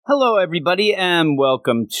Hello, everybody, and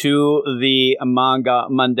welcome to the Manga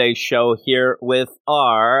Monday show here with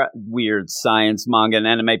our Weird Science Manga and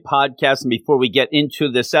Anime podcast. And before we get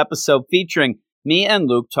into this episode featuring me and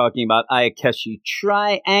Luke talking about Ayakeshi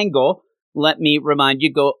Triangle, let me remind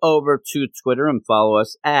you, go over to Twitter and follow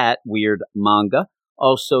us at Weird Manga.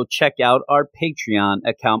 Also, check out our Patreon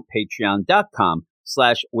account,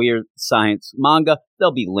 patreon.com/Weird Science Manga.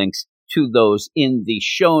 There'll be links to those in the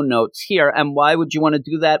show notes here. And why would you want to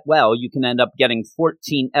do that? Well, you can end up getting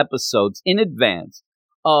 14 episodes in advance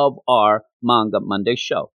of our Manga Monday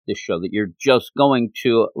show, this show that you're just going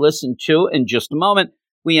to listen to in just a moment.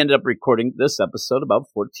 We ended up recording this episode about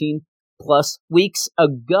 14 plus weeks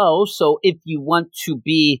ago. So if you want to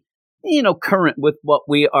be, current with what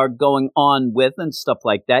we are going on with and stuff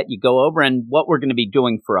like that, you go over. And what we're going to be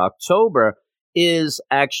doing for October is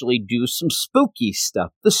actually do some spooky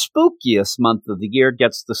stuff. The spookiest month of the year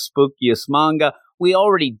gets the spookiest manga. We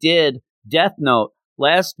already did Death Note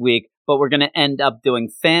last week, but we're going to end up doing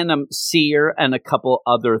Phantom Seer and a couple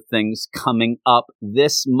other things coming up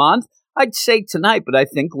this month. I'd say tonight, but I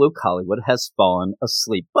think Luke Hollywood has fallen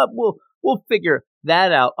asleep. But we'll figure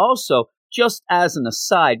that out. Also, just as an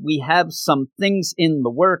aside, we have some things in the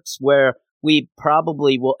works where we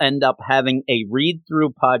probably will end up having a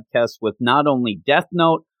read-through podcast with not only Death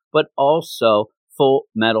Note, but also Full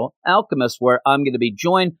Metal Alchemist, where I'm going to be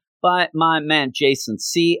joined by my man Jason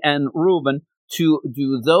C. and Ruben to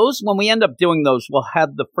do those. When we end up doing those, we'll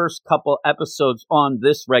have the first couple episodes on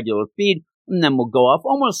this regular feed, and then we'll go off,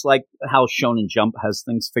 almost like how Shonen Jump has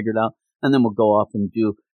things figured out, and then we'll go off and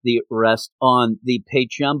do the rest on the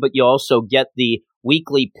Patreon. But you also get the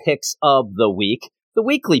weekly picks of the week. The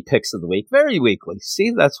weekly picks of the week, very weekly.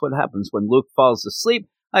 See, that's what happens when Luke falls asleep.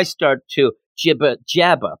 I start to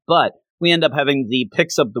jibba-jabba, but we end up having the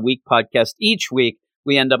picks of the week podcast each week.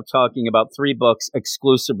 We end up talking about 3 books,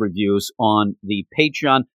 exclusive reviews on the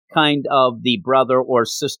Patreon, kind of the brother or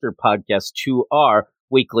sister podcast to our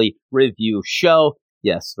weekly review show.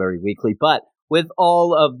 Yes, very weekly. But with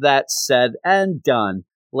all of that said and done,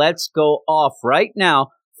 let's go off right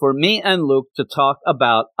now for me and Luke to talk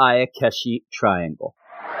about Ayakeshi Triangle.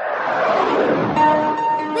 We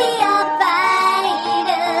are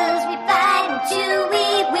fighters, we fight until we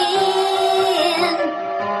win.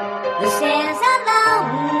 The sands are long,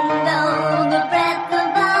 though the breath of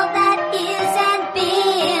all that is and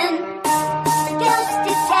been. Ghost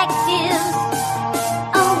detectives,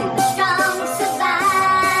 only the strong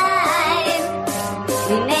survive.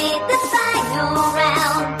 We made the final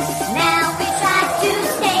round, now we try to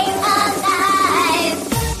stay alive.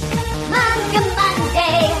 Manga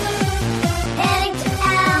Monday, heading to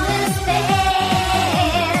outer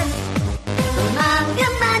space. Manga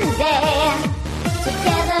Monday,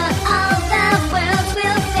 together all the worlds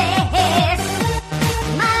will face.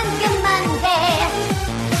 Manga Monday,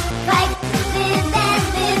 fight to live and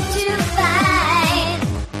live to fight.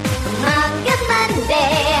 Manga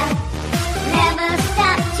Monday, never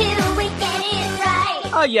stop till we get it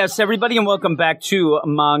right. Oh, yes, everybody, and welcome back to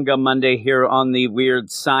Manga Monday here on the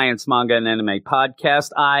Weird Science Manga and Anime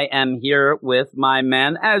podcast. I am here with my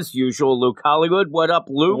man, as usual, Luke Hollywood. What up,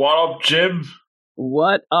 Luke? What up, Jim?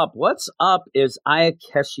 What up? What's up is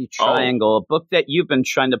Ayakeshi Triangle, a book that you've been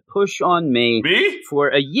trying to push on me for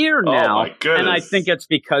a year now. Oh, my goodness. And I think it's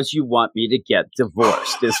because you want me to get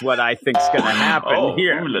divorced, is what I think's going to happen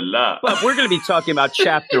here. Ooh la la. But we're going to be talking about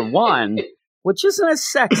chapter 1, which isn't as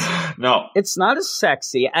sexy. No. It's not as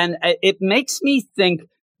sexy, and it makes me think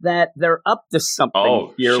that they're up to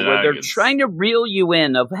something here where they're trying to reel you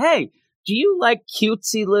in of, hey, do you like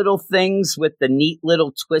cutesy little things with the neat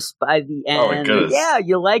little twist by the end? Oh, my goodness. Yeah,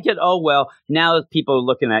 you like it? Oh, well, now people are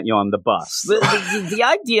looking at you on the bus. The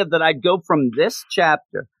idea that I'd go from this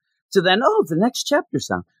chapter to then, the next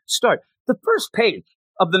chapter's on. Start. The first page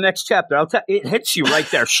of the next chapter, it hits you right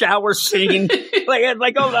there. Shower scene. What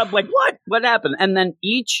happened? And then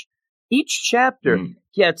each chapter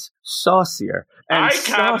gets saucier. And I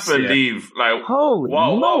can't believe, holy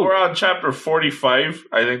while we're on chapter 45,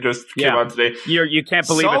 I think just came out today. You can't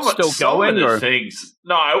believe it's still going? Some of the things.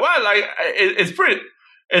 No,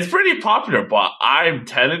 it's pretty popular, but I'm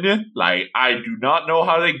telling you, I do not know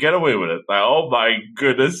how they get away with it. Oh my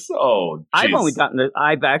goodness. Oh, geez.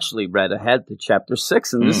 I've actually read ahead to chapter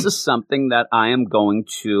 6, and this is something that I am going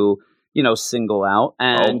to, single out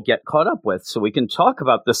and get caught up with, so we can talk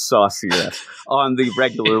about the sauciness on the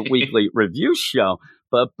regular weekly review show.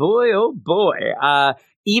 But boy, oh boy,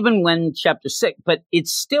 even when chapter 6, but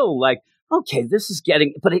it's still like, okay, this is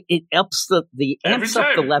getting, but it amps up the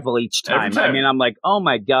level each time. I mean, I'm like, oh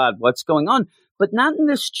my God, what's going on? But not in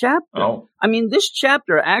this chapter. Oh. I mean, this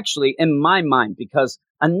chapter actually, in my mind, because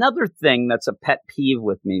Another thing that's a pet peeve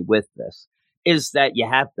with me with this is that you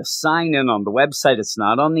have to sign in on the website. It's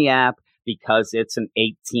not on the app because it's an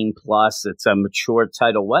 18 plus, it's a mature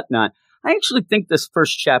title, whatnot. I actually think this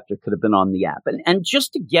first chapter could have been on the app and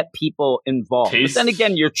just to get people involved. But then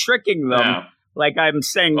again, you're tricking them like I'm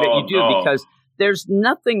saying that you do because there's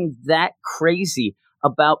nothing that crazy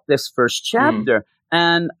about this first chapter.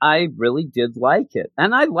 And I really did like it.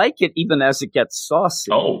 And I like it even as it gets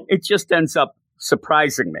saucy. It just ends up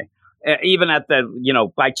surprising me. Even at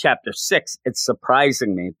by chapter 6, it's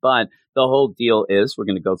surprising me. But the whole deal is we're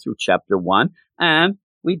going to go through chapter 1, and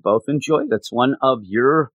we both enjoyed it. It's one of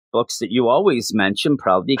your books that you always mention,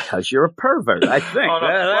 probably because you're a pervert, I think.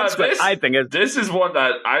 That's what I think. This is one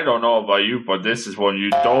that I don't know about you, but this is one you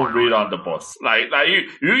don't read on the bus. Like you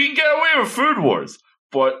can get away with Food Wars,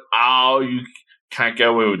 but you can't get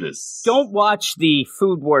away with this. Don't watch the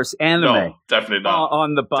Food Wars anime. No, definitely not.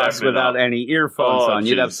 On the bus without any earphones on.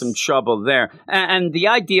 You'd have some trouble there. And the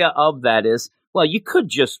idea of that is, well, you could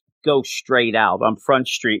just go straight out on Front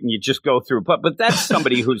Street and you just go through. But that's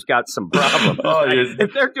somebody who's got some problems.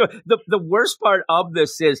 If they're doing the worst part of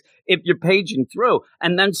this is if you're paging through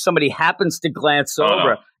and then somebody happens to glance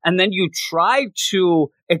over. And then you try to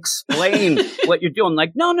explain what you're doing.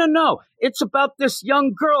 Like, no. It's about this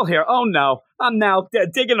young girl here. Oh, no. I'm now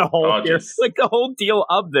digging a hole here. Like, the whole deal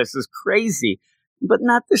of this is crazy. But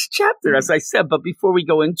not this chapter, as I said. But before we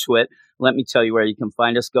go into it, let me tell you where you can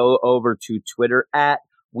find us. Go over to Twitter at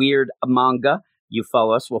Weird Manga. You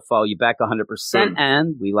follow us, we'll follow you back 100%.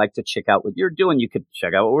 And we like to check out what you're doing. You could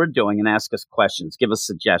check out what we're doing and ask us questions, give us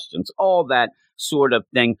suggestions, all that sort of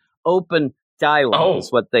thing. Open dialogue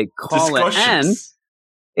is what they call it. And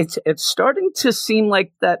it's starting to seem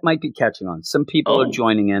like that might be catching on. Some people are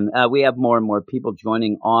joining in. We have more and more people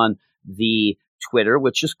joining on the Twitter,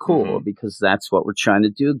 which is cool because that's what we're trying to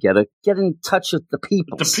do. Get in touch with the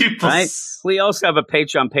people. Right? We also have a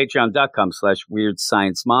Patreon, patreon.com/Weird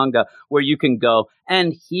Science Manga, where you can go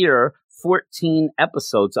and hear 14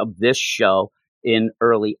 episodes of this show in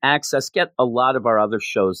early access. Get a lot of our other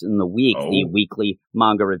shows in the week. The weekly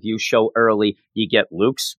manga review show early. You get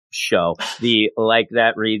Luke's show, the Like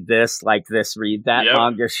That, Read This, Like This, Read That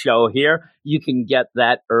manga show here. You can get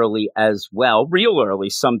that early as well, real early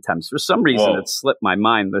sometimes. For some reason, it slipped my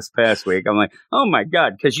mind this past week. I'm like, oh my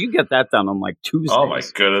God, because you get that done on like Tuesdays. Oh my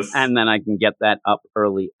goodness. And then I can get that up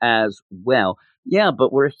early as well. Yeah,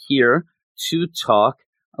 but we're here to talk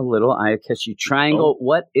a little Ayakashi Triangle.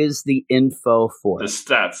 What is the info for the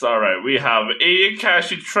stats? All right, we have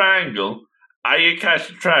Ayakashi Triangle,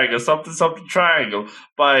 something triangle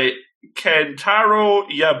by Kentaro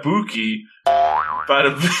Yabuki, by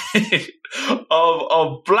the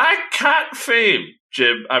of Black Cat fame.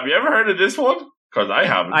 Jim, have you ever heard of this one? Because I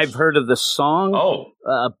haven't. I've heard of the song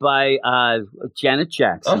by Janet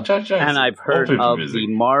Jackson. Oh, Janet Jackson. And I've heard of the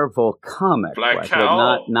Marvel comic. Black Cat.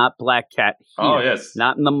 Not Black Cat here. Oh, yes.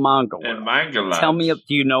 Not in the manga world. In manga land. Tell me, do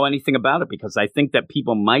you know anything about it? Because I think that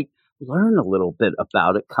people might learn a little bit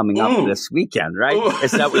about it coming up this weekend, right?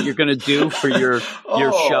 Is that what you're going to do for your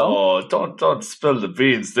show? Oh, don't spill the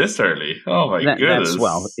beans this early. Oh, my goodness.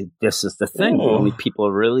 This is the thing. The only people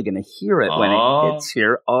are really going to hear it when it hits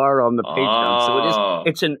here are on the Patreon. So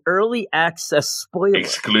it's an early access spoiler.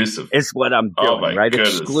 Exclusive. Is what I'm doing, right?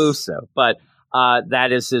 Goodness. Exclusive. But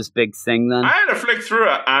that is his big thing then. I had to flick through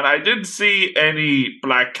it and I didn't see any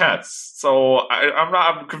black cats. So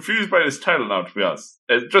I'm confused by this title now, to be honest.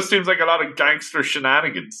 It just seems like a lot of gangster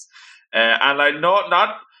shenanigans. And I know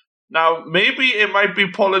now maybe it might be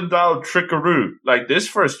pulling down Trickaroo like this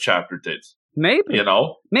first chapter did. Maybe. You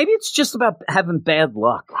know? Maybe it's just about having bad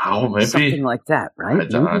luck. Oh, maybe. Something like that, right? I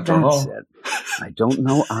don't know. I don't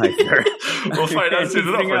know either. We'll find out soon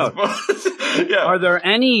enough, I suppose. Yeah. Are there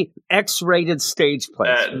any X-rated stage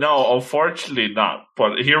plays? No, unfortunately not.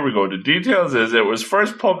 But here we go. The details is it was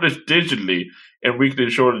first published digitally in Weekly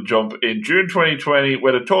Shonen Jump in June 2020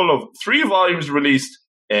 with a total of 3 volumes released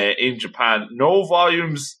in Japan. No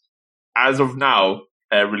volumes as of now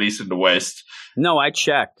released in the West. No, I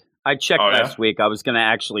checked last week. I was going to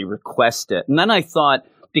actually request it. And then I thought,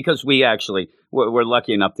 because we're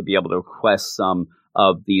lucky enough to be able to request some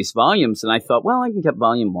of these volumes. And I thought, well, I can get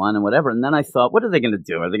volume 1 and whatever. And then I thought, what are they going to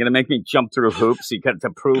do? Are they going to make me jump through hoops to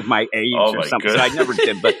prove my age or something? So I never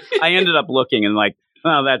did. But I ended up looking and like,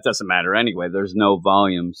 well, that doesn't matter anyway. There's no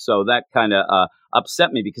volume. So that kind of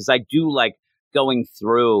upset me because I do like going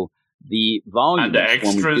through the volumes and the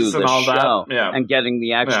extras and all that, and getting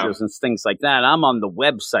the extras and things like that. I'm on the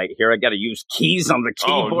website here. I got to use keys on the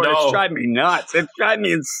keyboard. Oh, no. It's driving me nuts. It's driving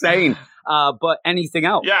me insane. But anything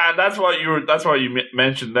else? Yeah, and that's what you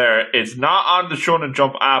mentioned there. It's not on the Shonen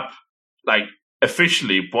Jump app, like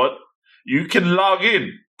officially, but you can log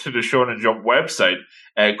in to the Shonen Jump website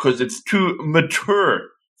because it's too mature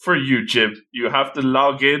for you, Jim. You have to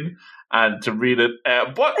log in and to read it.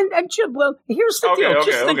 But and Jim, well, here's the deal.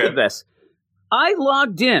 Just think of this. I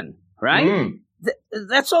logged in, right?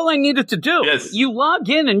 That's all I needed to do. Yes. You log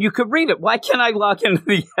in and you could read it. Why can't I log into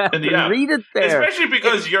the app and read it there? Especially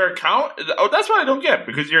because your account. Oh, that's what I don't get.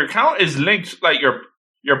 Because your account is linked, like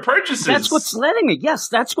your purchases. That's what's letting me. Yes,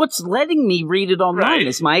 that's what's letting me read it online. Right.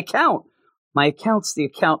 Is my account. My account's the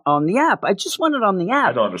account on the app. I just want it on the app.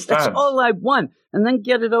 I don't understand. That's all I want. And then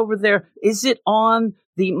get it over there. Is it on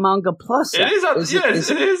the Manga Plus app? It is on,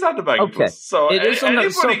 it is on the Manga Plus. So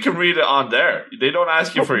anybody can read it on there. They don't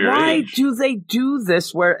ask you for your age. Why do they do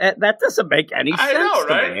this where that doesn't make any sense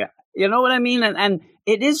to me? You know what I mean? And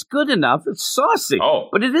it is good enough. It's saucy.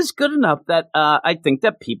 But it is good enough that I think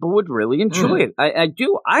that people would really enjoy it. I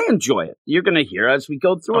do. I enjoy it. You're going to hear as we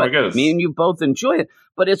go through it. Me and you both enjoy it.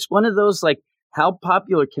 But it's one of those, like, how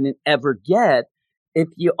popular can it ever get if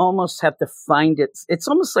you almost have to find it? It's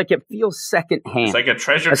almost like it feels secondhand. It's like a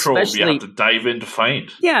treasure trove you have to dive in to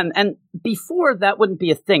find. Yeah, and before that wouldn't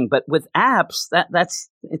be a thing. But with apps,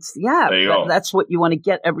 it's the app. There you go. That's what you want to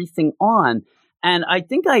get everything on. And I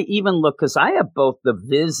think I even look, because I have both the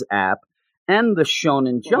Viz app and the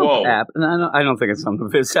Shonen Jump app. And I don't think it's on the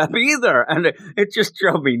Viz app either. And it just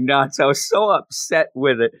drove me nuts. I was so upset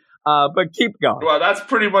with it. But keep going. Well, that's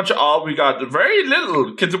pretty much all we got. Very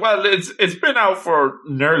little. Well, it's been out for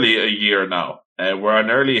nearly a year now. We're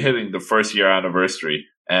nearly hitting the first year anniversary.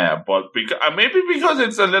 But maybe because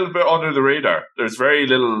it's a little bit under the radar, there's very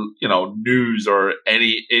little, news or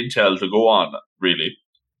any intel to go on, really.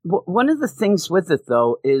 One of the things with it,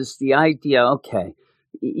 though, is the idea, okay,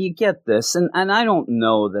 you get this, and I don't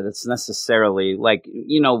know that it's necessarily like,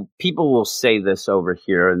 people will say this over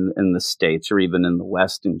here in the States or even in the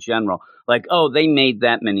West in general, like, oh, they made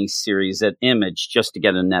that many series at Image just to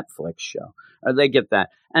get a Netflix show, or they get that.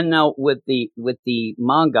 And now with the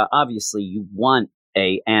manga, obviously you want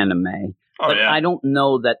a anime, but I don't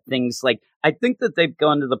know that things like, I think that they've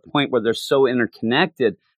gone to the point where they're so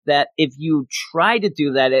interconnected that if you try to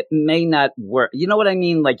do that, it may not work. You know what I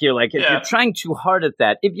mean? Like, if you're trying too hard at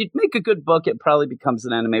that, if you make a good book, it probably becomes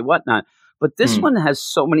an anime, whatnot. But this one has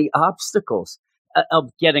so many obstacles of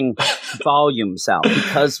getting volumes out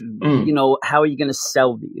because, how are you going to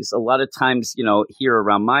sell these? A lot of times, here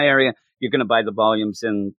around my area, you're going to buy the volumes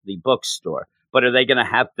in the bookstore. But are they going to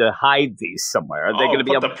have to hide these somewhere? Are they going to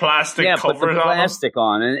be able to put the plastic covers put the plastic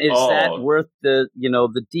on? And is that worth the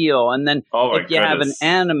deal? And then if you have an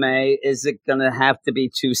anime, is it going to have to be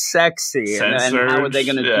too sexy? And how are they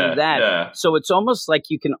going to do that? Yeah. So it's almost like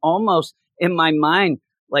you can almost, in my mind,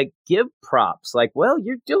 like give props. Like, well,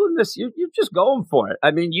 you're doing this. You're just going for it.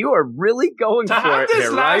 I mean, you are really going for it. To have this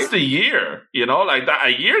here, last right? a year, like that.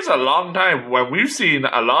 A year's a long time. When we've seen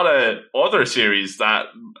a lot of other series that.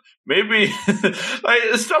 Maybe like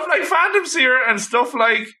stuff like Phantom Seer and stuff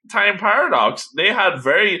like Time Paradox, they had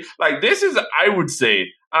very this is, I would say,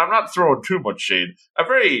 I'm not throwing too much shade, a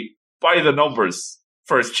very by the numbers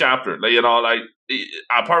first chapter.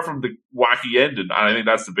 Apart from the wacky ending, and I think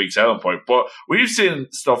that's the big selling point. But we've seen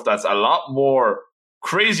stuff that's a lot more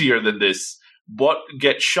crazier than this, but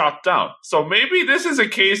get shot down. So maybe this is a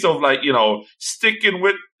case of sticking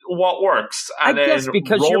with what works and then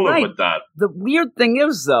rolling with that. The weird thing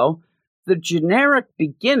is, though, the generic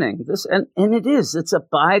beginning, it's a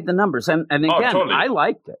by the numbers. And again, totally. I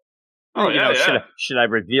liked it. Should I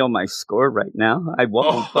reveal my score right now? I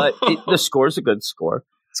won't, but the score's a good score.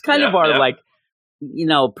 It's kind of our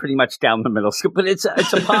pretty much down the middle score, but it's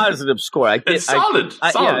a positive score. It's solid.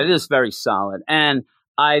 Yeah, it is very solid. And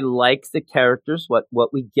I like the characters, what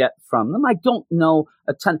we get from them. I don't know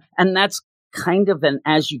a ton. And that's kind of, and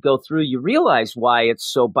as you go through, you realize why it's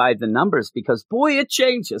so by the numbers, because boy, it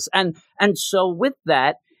changes. And so with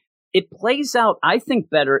that, it plays out, I think,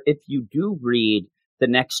 better if you do read the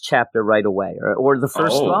next chapter right away or the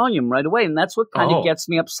first volume right away. And that's what kind of gets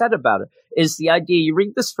me upset about it, is the idea you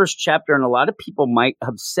read this first chapter and a lot of people might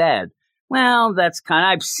have said, well,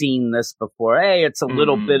 I've seen this before. Hey, it's a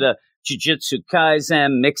little bit of Jujutsu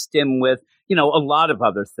Kaisen mixed in with, a lot of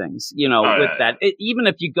other things, that. Even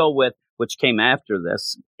if you go with, which came after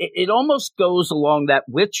this, it almost goes along that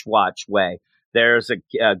Witch Watch way. There's a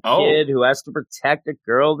kid who has to protect a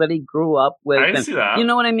girl that he grew up with. I see that. You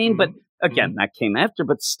know what I mean? Mm-hmm. But again, that came after.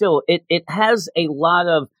 But still, it has a lot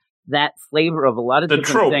of that flavor of a lot of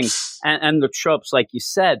different things. And the tropes, like you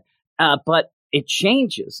said. But it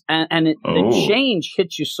changes. And the change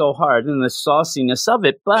hits you so hard and the sauciness of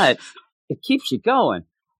it, but it keeps you going.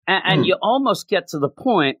 And you almost get to the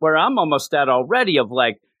point where I'm almost at already of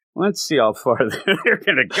like, let's see how far they're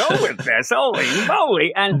going to go with this. Holy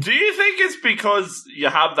moly. And do you think it's because you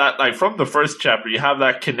have that, like from the first chapter, you have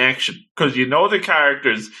that connection? Because you know the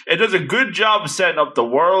characters. It does a good job setting up the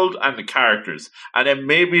world and the characters. And then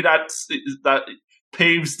maybe that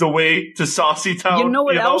paves the way to Saucy Town. You know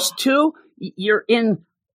what else, too? You're in,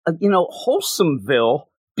 Wholesomeville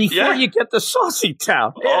before you get to Saucy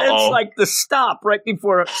Town. It's like the stop right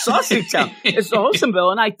before Saucy Town. It's the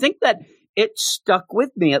Wholesomeville. And I think that it stuck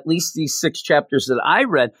with me, at least these 6 chapters that I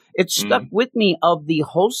read. It stuck with me of the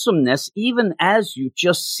wholesomeness, even as you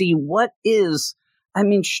just see what is,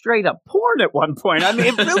 straight up porn at one point.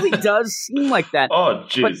 It really does seem like that. Oh,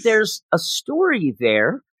 jeez. But there's a story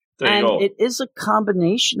there. And it is a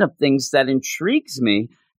combination of things that intrigues me.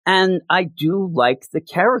 And I do like the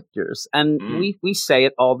characters. And we say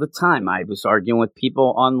it all the time. I was arguing with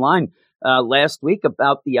people online last week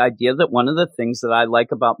about the idea that one of the things that I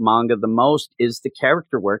like about manga the most is the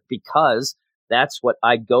character work, because that's what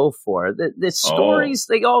I go for. The stories,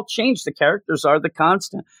 they all change. The characters are the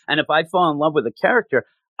constant. And if I fall in love with a character,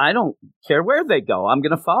 I don't care where they go. I'm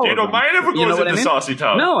going to follow them. You don't mind if it goes into Saucy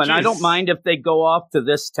Town? No, and I don't mind if they go off to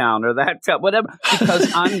this town or that town, whatever,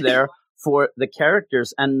 because I'm there for the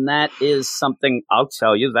characters. And that is something, I'll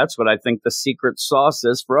tell you, that's what I think the secret sauce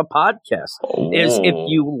is for a podcast, is if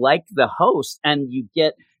you like the host and you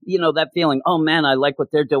get, that feeling, oh man, I like what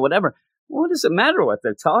they're doing, whatever. What does it matter what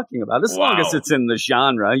they're talking about? As long as it's in the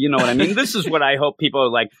genre, you know what I mean? This is what I hope people are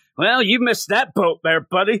like, well, you missed that boat there,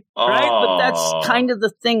 buddy. Right? But that's kind of the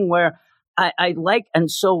thing where I like, and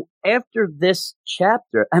so after this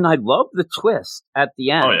chapter, and I love the twist at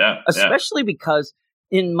the end, especially because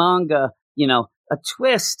in manga, a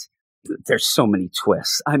twist, there's so many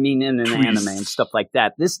twists. In an anime and stuff like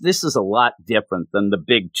that. This is a lot different than the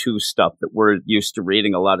big 2 stuff that we're used to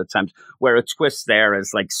reading a lot of times, where a twist there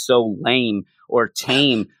is like so lame or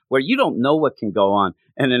tame, where you don't know what can go on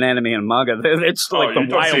in an anime and manga. It's like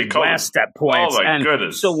the Wild West at points. Oh my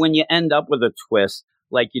goodness. So when you end up with a twist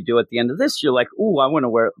like you do at the end of this, you're like, ooh, I want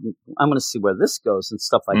to see where this goes and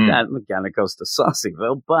stuff like that. And again, it goes to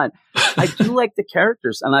Saucyville, but I do like the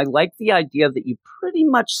characters, and I like the idea that you pretty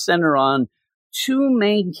much center on 2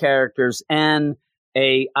 main characters and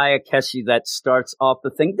a Ayakeshi that starts off the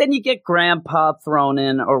thing. Then you get Grandpa thrown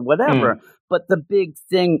in or whatever. But the big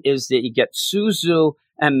thing is that you get Suzu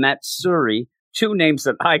and Matsuri, 2 names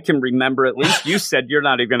that I can remember. At least you said you're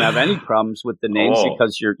not even going to have any problems with the names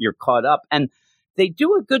because you're caught up. And they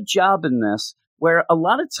do a good job in this, where a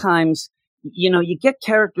lot of times, you get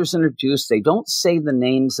characters introduced, they don't say the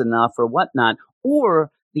names enough or whatnot,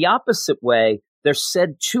 or the opposite way, they're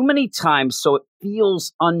said too many times, so it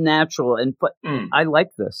feels unnatural. But I like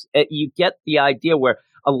this. You get the idea where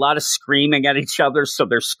a lot of screaming at each other, so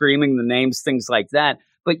they're screaming the names, things like that.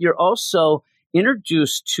 But you're also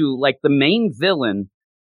introduced to like the main villain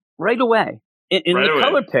right away in the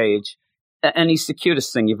color page. And he's the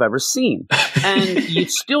cutest thing you've ever seen. And you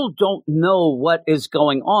still don't know what is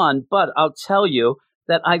going on, but I'll tell you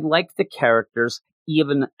that I like the characters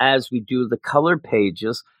even as we do the color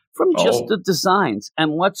pages, from just the designs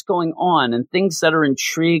and what's going on and things that are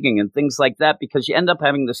intriguing and things like that, because you end up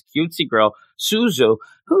having this cutesy girl, Suzu,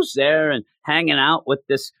 who's there and hanging out with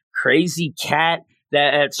this crazy cat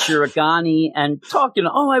that's Shirogane and talking,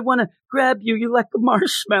 I want to grab you, you're like a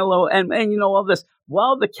marshmallow, and all this.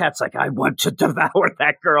 While the cat's like, I want to devour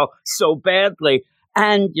that girl so badly.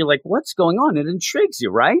 And you're like, what's going on? It intrigues you,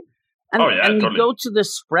 right? And, and you go to the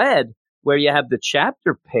spread where you have the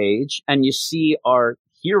chapter page and you see our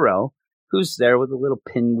hero who's there with a little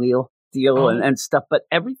pinwheel deal and stuff. But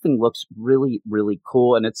everything looks really, really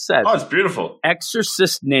cool. And it says, it's beautiful.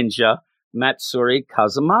 Exorcist Ninja Matsuri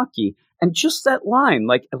Kazumaki. And just that line,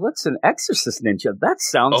 like, what's an exorcist ninja? That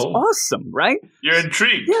sounds awesome, right? You're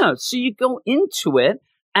intrigued. Yeah. So you go into it,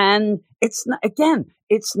 and it's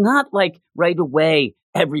not like right away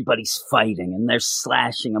everybody's fighting and they're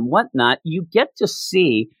slashing and whatnot. You get to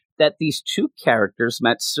see that these 2 characters,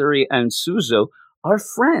 Matsuri and Suzu, are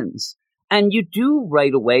friends. And you do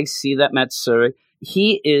right away see that Matsuri,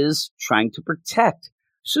 he is trying to protect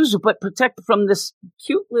Suzu, but protect from this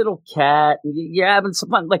cute little cat. You're having some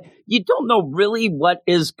fun. Like, you don't know really what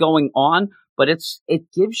is going on, but it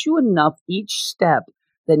gives you enough each step.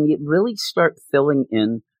 Then you really start filling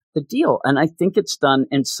in the deal. And I think it's done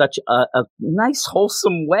in such a nice,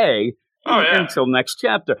 wholesome way until next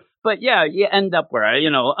chapter. But yeah, you end up where,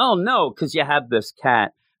 oh no, because you have this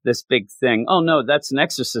cat, this big thing. Oh no, that's an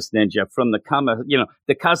exorcist ninja from the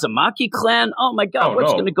Kazumaki clan. Oh my God,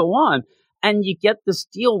 what's going to go on? And you get this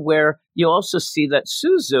deal where you also see that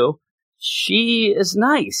Suzu, she is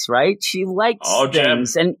nice, right? She likes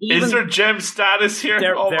things. Gem. And even, is there gem status here?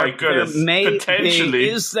 My goodness. Potentially.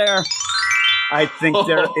 Is there? I think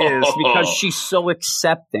there is, because she's so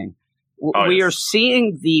accepting. We are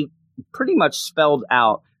seeing pretty much spelled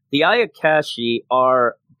out. The Ayakashi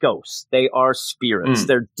are ghosts. They are spirits.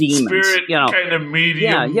 They're demons. Spirit, kind of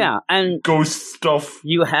medium. Yeah. And ghost stuff.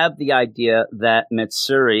 You have the idea that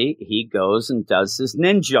Matsuri, he goes and does his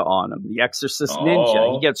ninja on him, the exorcist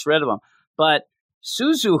ninja. He gets rid of him. But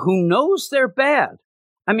Suzu, who knows they're bad.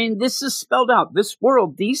 I mean, this is spelled out. This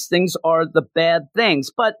world, these things are the bad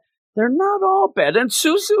things, but they're not all bad. And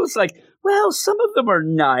Suzu is like, well, some of them are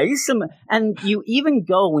nice. And you even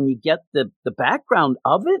go, when you get the background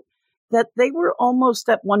of it, that they were almost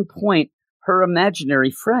at one point her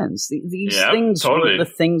imaginary friends. These things were the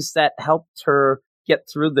things that helped her get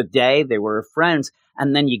through the day. They were her friends.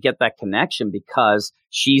 And then you get that connection because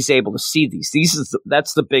she's able to see these.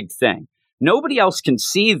 That's the big thing. Nobody else can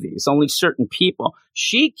see these, only certain people.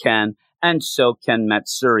 She can, and so can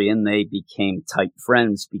Matsuri, and they became tight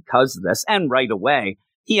friends because of this. And right away,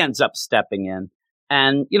 he ends up stepping in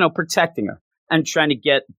and, protecting her and trying to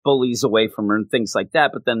get bullies away from her and things like that.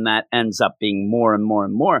 But then that ends up being more and more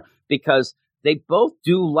and more because they both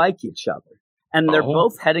do like each other. And they're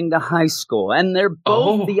both heading to high school. And they're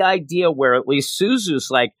both the idea where at least Suzu's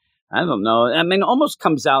like, I don't know. I mean, almost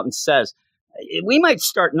comes out and says, we might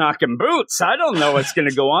start knocking boots. I don't know what's going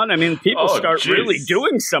to go on. I mean, people start really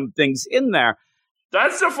doing some things in there.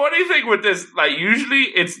 That's the funny thing with this. Like, usually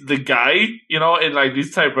it's the guy, in like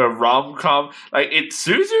these type of rom-com. Like,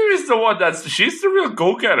 Suzu is the one she's the real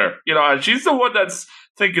go-getter, and she's the one that's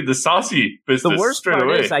thinking the saucy business. The worst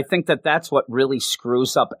part is, I think that's what really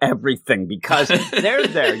screws up everything because they're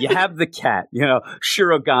there. You have the cat,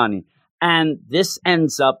 Shirogane. And this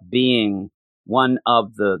ends up being one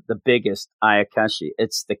of the biggest Ayakashi.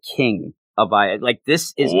 It's the king of Ayakashi. Like,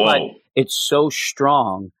 this is what it's so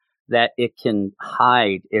strong that it can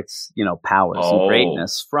hide its, powers and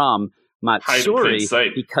greatness from Matsuri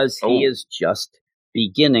because he is just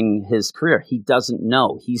beginning his career. He doesn't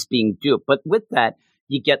know. He's being duped. But with that,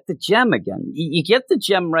 you get the gem again. You get the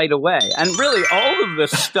gem right away. And really, all of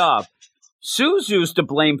this stuff, Suzu's to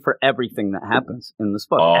blame for everything that happens in this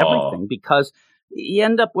book. Everything. Because you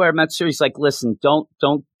end up where Matsuri's like, listen, don't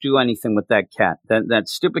do anything with that cat. That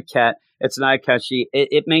stupid cat. It's an Ayakashi.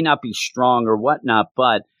 It may not be strong or whatnot,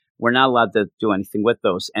 but we're not allowed to do anything with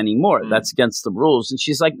those anymore. That's against the rules. And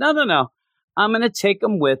she's like, no. I'm going to take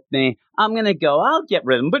him with me. I'm going to go. I'll get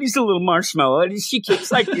rid of him. But he's a little marshmallow. And she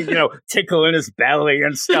keeps like, tickling his belly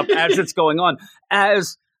and stuff as it's going on.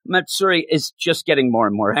 As Matsuri is just getting more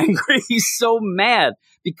and more angry. He's so mad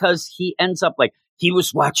because he ends up like, he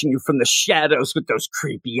was watching you from the shadows with those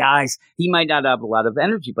creepy eyes. He might not have a lot of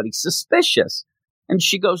energy, but he's suspicious. And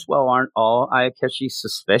she goes, well, aren't all Ayakashi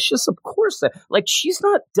suspicious? Of course. Like, she's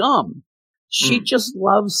not dumb. She just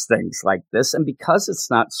loves things like this. And because it's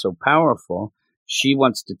not so powerful, she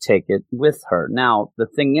wants to take it with her. Now, the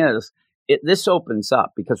thing is, this opens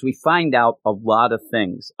up because we find out a lot of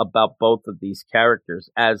things about both of these characters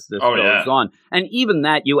as this goes on. And even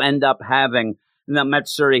that, you end up having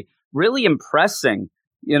Matsuri really impressing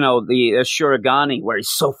the Shirogane, where he's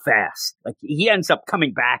so fast. Like, he ends up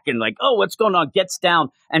coming back and like, oh, what's going on? Gets down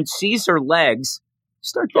and sees her legs.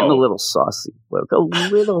 Start getting a little saucy. Look, a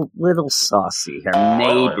little saucy here.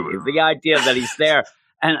 Maybe. The idea that he's there.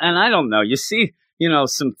 And I don't know. You see,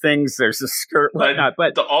 some things, there's a skirt, whatnot.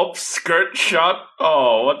 But the up skirt shot,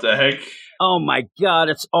 what the heck? Oh, my God,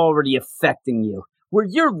 it's already affecting you. Were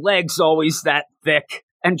your legs always that thick?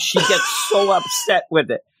 And she gets so upset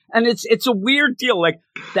with it. And it's a weird deal. Like,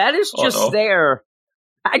 that is just there.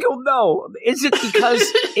 I don't know. Is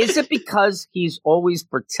it because he's always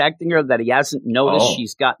protecting her that he hasn't noticed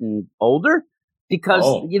she's gotten older? Because,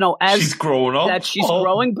 as she's growing up, that she's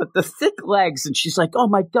growing, but the thick legs, and she's like, oh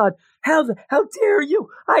my God, how dare you?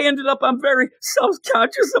 I'm very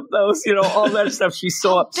self-conscious of those, all that stuff. She's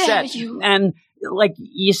so upset. And like,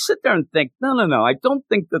 you sit there and think, no. I don't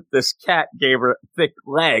think that this cat gave her thick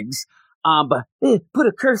legs. But put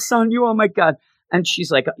a curse on you. Oh my God. And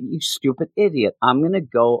she's like, you stupid idiot. I'm going to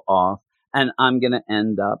go off and I'm going to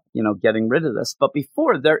end up, getting rid of this. But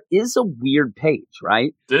before, there is a weird page,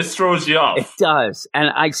 right? This throws you off. It does. And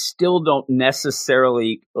I still don't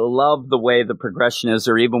necessarily love the way the progression is,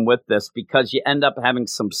 or even with this, because you end up having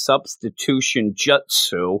some substitution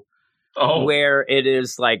jutsu. Where it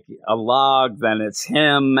is like a log, then it's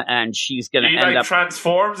him, and she's going to end up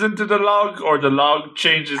transforms into the log, or the log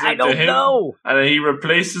changes into him. I don't know, and then he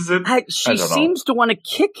replaces it. She seems to want to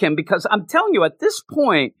kick him because I'm telling you, at this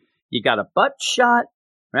point, you got a butt shot,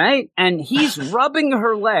 right? And he's rubbing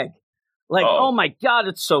her leg. Like, oh my God,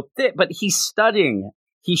 it's so thick. But he's studying it.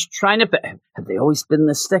 He's trying to, have they always been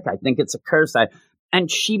this thick? I think it's a curse. And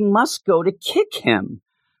she must go to kick him.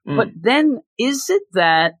 But then is it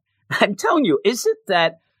that, I'm telling you, is it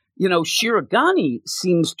that, Shirogane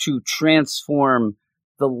seems to transform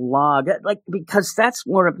the log, like, because that's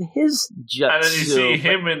more of his jutsu. And then you see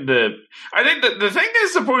him I think that the thing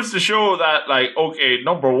is supposed to show that, like, okay,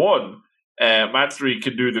 number one, Matsuri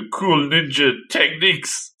can do the cool ninja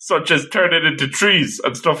techniques, such as turn it into trees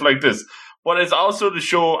and stuff like this. But it's also to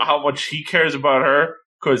show how much he cares about her,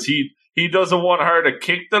 because he doesn't want her to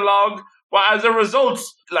kick the log. But as a result,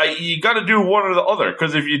 like, you got to do one or the other,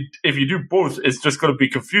 because if you do both, it's just going to be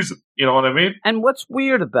confusing. You know what I mean? And what's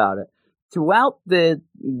weird about it, throughout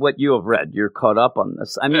what you have read, you're caught up on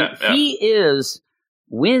this. I mean, he is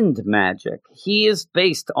wind magic. He is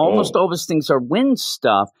based, almost all his things are wind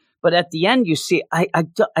stuff. But at the end, you see, I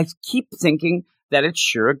keep thinking that it's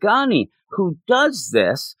Shirogane who does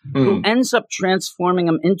this, who ends up transforming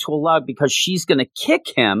him into a log because she's going to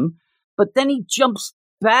kick him. But then he jumps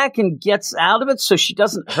back and gets out of it so she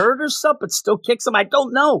doesn't hurt herself, but still kicks him. I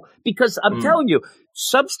don't know, because I'm telling you,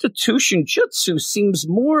 substitution jutsu seems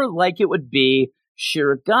more like it would be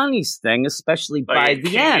Shirogane's thing, especially like by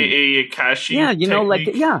the end. Technique.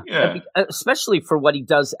 Especially for what he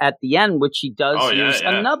does at the end, which he does use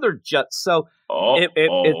another jutsu. So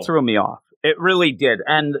it threw me off. It really did.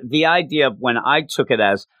 And the idea of when I took it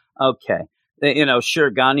as, okay,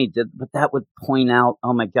 Shirogane did, but that would point out,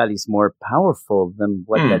 oh my God, he's more powerful than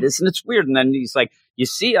what that is. And it's weird. And then he's like, you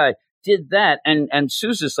see, I did that. And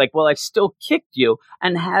Suzu's like, well, I still kicked you,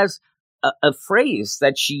 and has a phrase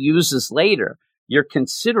that she uses later. You're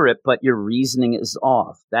considerate, but your reasoning is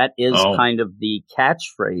off. That is kind of the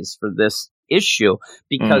catchphrase for this issue,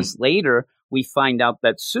 because later we find out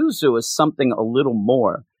that Suzu is something a little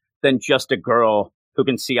more than just a girl who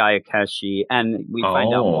can see Ayakashi, and we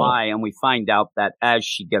find out why, and we find out that as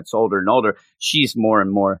she gets older and older, she's more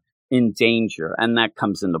and more in danger, and that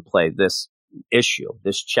comes into play. This issue,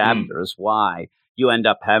 this chapter is why you end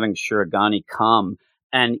up having Shirogane come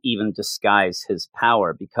and even disguise his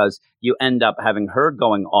power, because you end up having her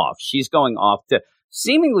going off. She's going off to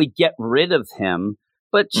seemingly get rid of him,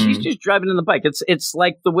 but she's just driving in the bike. It's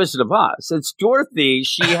like the Wizard of Oz. It's Dorothy.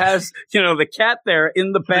 She has, the cat there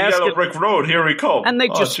in the basket. The yellow brick road, here we come. And they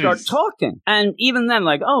just start talking. And even then,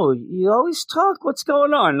 like, oh, you always talk? What's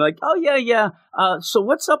going on? Like, oh, yeah. So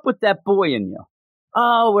what's up with that boy in you?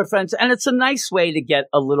 Oh, we're friends. And it's a nice way to get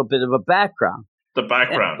a little bit of a background. The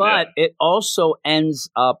background, but it also ends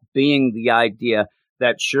up being the idea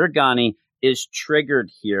that Shirogane is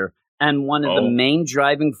triggered here. And one of the main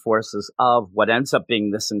driving forces of what ends up being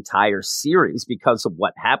this entire series, because of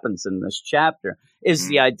what happens in this chapter, is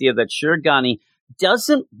the idea that Shirogane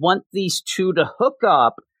doesn't want these two to hook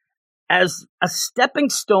up as a stepping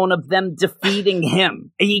stone of them defeating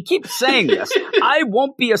him. He keeps saying this. I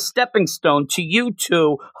won't be a stepping stone to you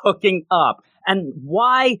two hooking up. And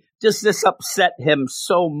why does this upset him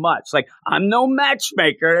so much? Like, I'm no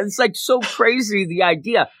matchmaker. It's like so crazy, the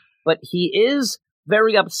idea. But he is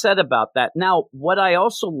very upset about that. Now, what I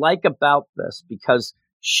also like about this, because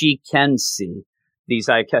she can see these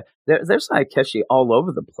Ayakashi, there's Ayakashi all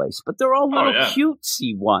over the place, but they're all little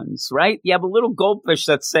cutesy ones, right? You have a little goldfish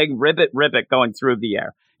that's saying ribbit, ribbit going through the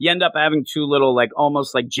air. You end up having two little, like,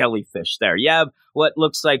 almost like jellyfish there. You have what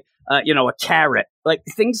looks like, a carrot, like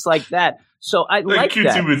things like that. So I like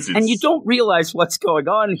that. Witches. And you don't realize what's going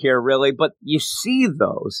on here, really, but you see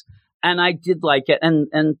those. And I did like it.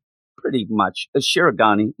 And pretty much,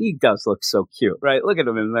 Shirogane, he does look so cute, right? Look at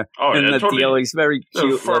him in there. Totally. Deal. He's very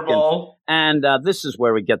cute looking. And this is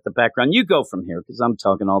where we get the background. You go from here, because I'm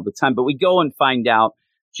talking all the time. But we go and find out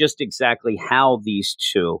just exactly how these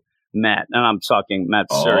two met. And I'm talking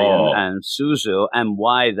Matsuri and Suzu, and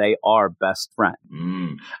why they are best friends.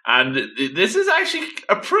 And this is actually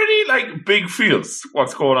a pretty, like, big feels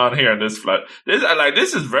what's going on here in this flat.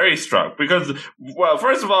 This is very strong, because, well,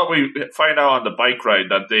 first of all, we find out on the bike ride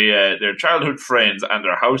that they're childhood friends and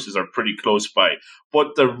their houses are pretty close by.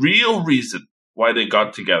 But the real reason why they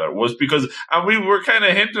got together was because, and we were kind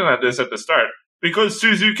of hinting at this at the start, because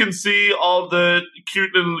Suzu can see all the cute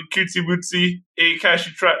little cutesy-wootsy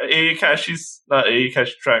Ayakashis, not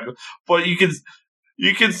Ayakashi triangle, but you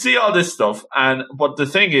can see all this stuff, but the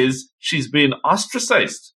thing is, she's being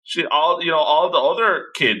ostracized. All the other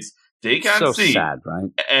kids, they can't see sad, right?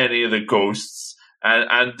 any of the ghosts.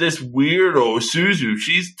 And this weirdo Suzu,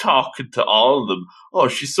 she's talking to all of them. Oh,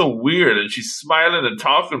 she's so weird, and she's smiling and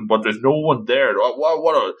talking, but there's no one there.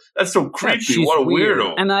 That's so creepy. Yeah, what a weird.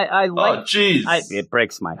 weirdo. And I like. Oh, jeez. It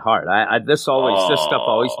breaks my heart. This stuff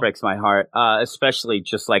always breaks my heart. Especially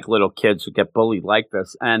just like little kids who get bullied like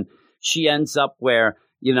this. And she ends up where,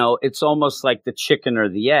 it's almost like the chicken or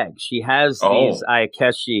the egg. She has these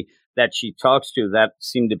Ayakeshi that she talks to that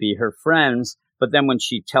seem to be her friends. But then when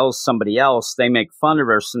she tells somebody else, they make fun of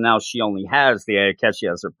her. So now she only has the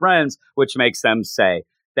Ayakeshi as her friends, which makes them say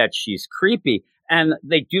that she's creepy. And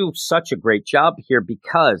they do such a great job here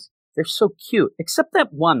because they're so cute. Except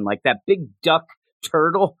that one, like that big duck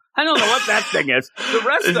turtle. I don't know what that thing is. The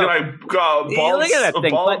rest of them. Look at that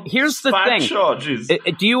thing. But here's the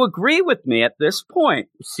thing. Do you agree with me at this point,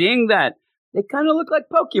 seeing that they kind of look like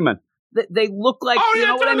Pokemon? They look like,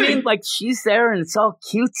 what I mean? Like she's there and it's all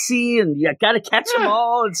cutesy and you got to catch them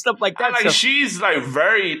all and stuff like that. And she's like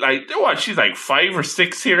very, she's like 5 or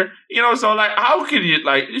 6 here. So like, how can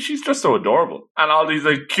you, she's just so adorable. And all these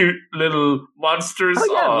like cute little monsters.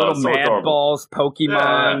 Oh, yeah, little so mad adorable. Balls,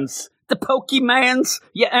 Pokemons. Yeah. The Pokemans.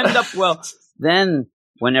 You end up, then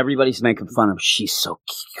when everybody's making fun of her, she's so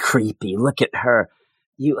creepy. Look at her.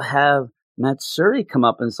 You have Matsuri come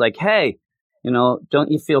up and it's like, hey,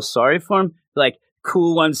 don't you feel sorry for him? Like,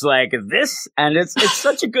 cool ones like this. And it's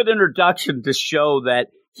such a good introduction to show that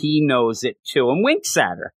he knows it too and winks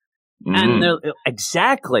at her. Mm-hmm. And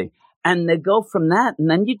exactly. And they go from that. And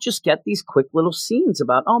then you just get these quick little scenes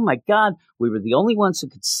about, oh my God, we were the only ones who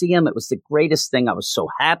could see him. It was the greatest thing. I was so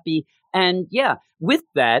happy. And yeah, with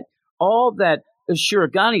that, all that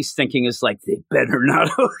Shiragani's thinking is like, they better not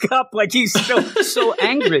hook up. Like he's still so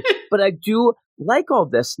angry. But I do like all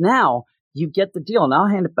this now. You get the deal, and I'll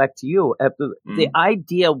hand it back to you. The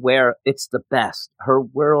idea where it's the best, her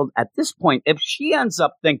world at this point, if she ends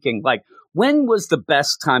up thinking, like, when was the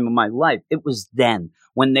best time of my life? It was then,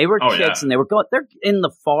 when they were kids and they're in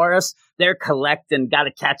the forest, they're collecting, got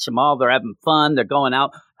to catch them all, they're having fun, they're going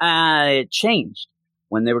out. It changed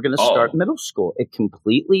when they were going to start middle school. It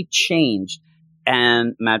completely changed.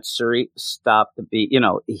 And Matsuri stopped to be,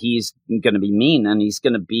 he's going to be mean and he's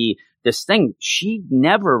going to be this thing. She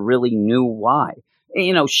never really knew why.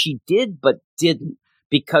 She did, but didn't,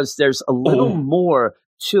 because there's a little more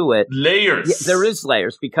to it. Layers. Yeah, there is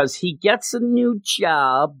layers because he gets a new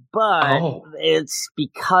job, but it's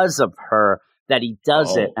because of her that he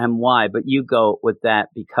does it and why. But you go with that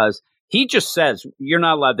because he just says, you're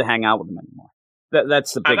not allowed to hang out with him anymore.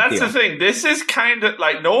 That's the big deal. And that's the thing. This is kind of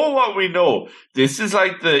like, knowing what we know, this is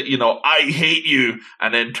like the, I hate you,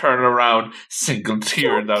 and then turn around, single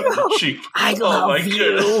tear down the cheek. I love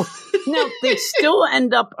you. Now, they still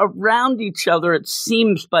end up around each other, it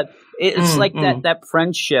seems, but it's like that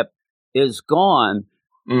friendship is gone.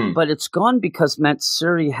 But it's gone because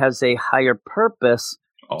Matsuri has a higher purpose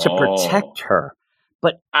to protect her.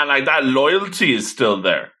 And like that loyalty is still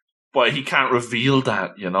there. But he can't reveal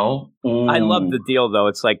that, Ooh. I love the deal, though.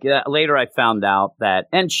 It's like later I found out that,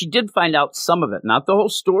 and she did find out some of it, not the whole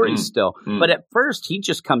story still. But at first, he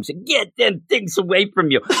just comes and get them things away from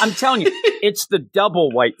you. I'm telling you, it's the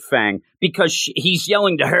double White Fang because he's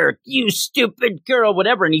yelling to her, you stupid girl,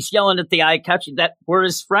 whatever. And he's yelling at the Ayakeshi that were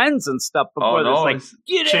his friends and stuff before. It's like,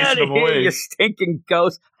 get out of here, you stinking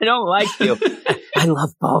ghost. I don't like you. I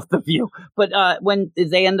love both of you. But when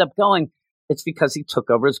they end up going, it's because he took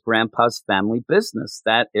over his grandpa's family business.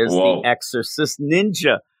 That is the Exorcist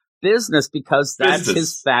Ninja business because that's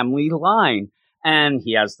his family line. And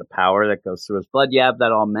he has the power that goes through his blood. You have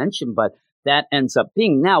that all mentioned, but that ends up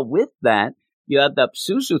being. Now, with that, you have that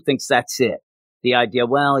Suzu thinks that's it. The idea,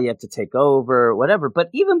 you have to take over, whatever. But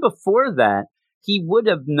even before that, he would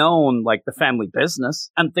have known like the family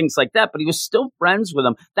business and things like that, but he was still friends with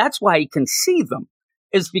them. That's why he can see them.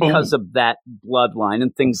 Is because of that bloodline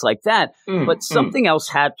and things like that. But something else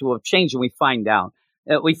had to have changed, and we find out.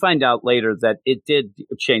 We find out later that it did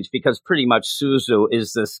change because pretty much Suzu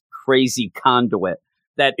is this crazy conduit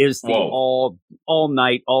that is the all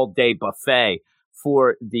night, all day buffet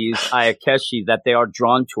for these Ayakeshi that they are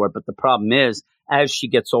drawn to her. But the problem is, as she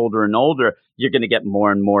gets older and older, you're going to get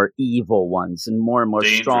more and more evil ones and more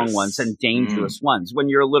strong ones and dangerous ones. When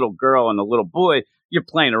you're a little girl and a little boy, you're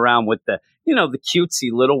playing around with the cutesy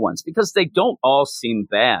little ones because they don't all seem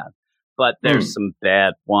bad, but there's some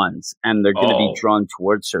bad ones and they're going to be drawn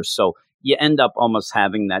towards her. So you end up almost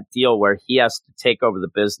having that deal where he has to take over the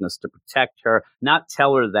business to protect her, not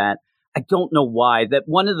tell her that. I don't know why. That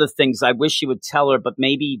one of the things I wish he would tell her, but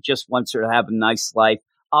maybe he just wants her to have a nice life.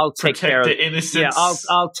 I'll take care of the innocence. Yeah,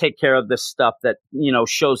 I'll take care of the stuff that,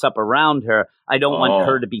 shows up around her. I don't want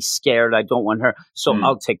her to be scared. I don't want her. So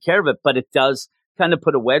I'll take care of it. But it does kind of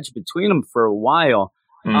put a wedge between them for a while.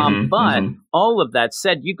 But all of that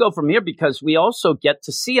said, you go from here because we also get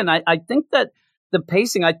to see, and I think that the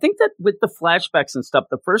pacing, I think that with the flashbacks and stuff,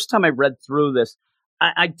 the first time I read through this,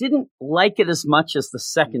 I didn't like it as much as the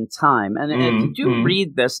second time. And if you do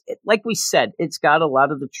read this, like we said, it's got a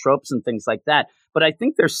lot of the tropes and things like that. But I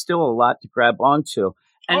think there's still a lot to grab onto.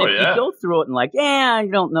 And you go through it and like, I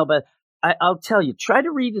don't know, but I'll tell you, try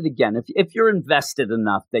to read it again. If you're invested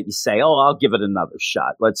enough that you say, I'll give it another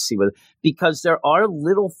shot. Let's see because there are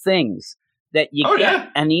little things that you get. Yeah.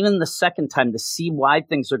 And even the second time to see why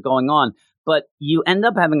things are going on. But you end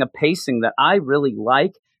up having a pacing that I really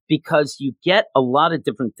like because you get a lot of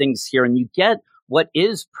different things here and you get what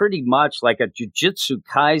is pretty much like a Jujutsu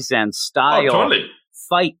Kaisen style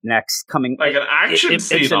fight next coming. Like an action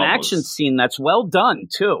scene. It's an action scene that's well done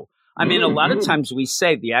too. I mean, a lot of times we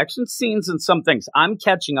say the action scenes and some things. I'm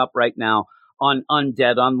catching up right now on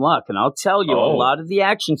Undead Unluck. And I'll tell you, a lot of the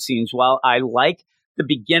action scenes, while I like the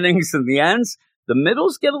beginnings and the ends, the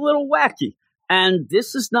middles get a little wacky. And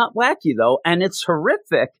this is not wacky, though. And it's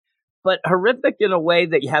horrific, but horrific in a way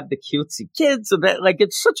that you have the cutesy kids. And that, like,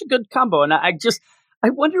 it's such a good combo. And I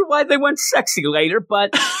wonder why they went sexy later,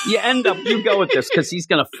 but you go with this because he's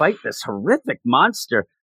going to fight this horrific monster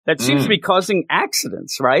that seems to be causing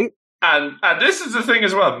accidents, right? And this is the thing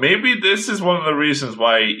as well. Maybe this is one of the reasons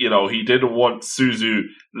why, he didn't want Suzu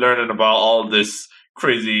learning about all this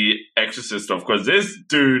crazy exorcist stuff. Because this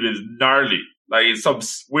dude is gnarly. Like, it's some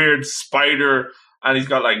weird spider, and he's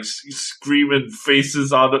got, like, screaming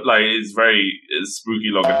faces on it. Like, it's very spooky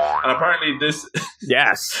looking. And apparently this...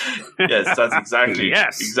 Yes. Yes, that's exactly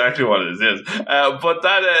what it is. But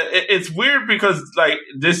that it's weird because, like,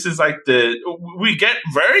 this is, like, we get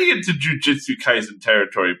very into Jujutsu Kaisen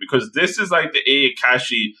territory because this is, like, the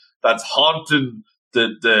Ayakashi that's haunting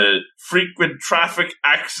the frequent traffic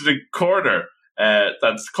accident corner.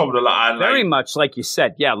 That's coming along. Very much like you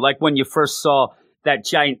said, like when you first saw that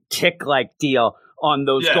giant kick-like deal on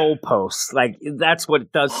those goalposts. Like, that's what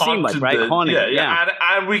it does seem like, right? Haunting. Yeah.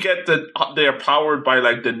 And we get that they're powered by,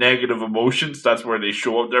 like, the negative emotions. That's where they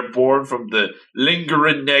show up. They're born from the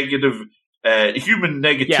lingering negative human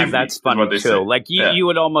negativity. Yeah, that's funny, too. Say. Like, you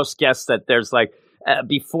would almost guess that there's, like,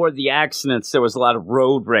 before the accidents, there was a lot of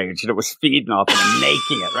road rage and it was feeding off and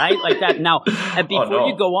making it, right? Like that. Now, before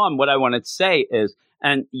you go on, what I want to say is,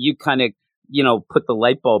 and you kind of, put the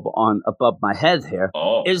light bulb on above my head here,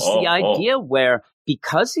 is the idea where,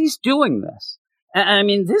 because he's doing this, I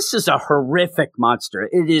mean, this is a horrific monster.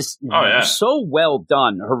 It is so well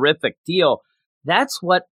done, horrific deal. That's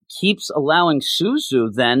what keeps allowing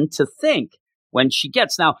Suzu then to think when she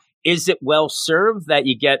gets. Now, is it well served that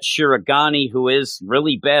you get Shirogane, who is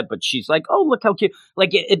really bad, but she's like, oh, look how cute. Like,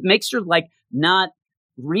 it makes her, like, not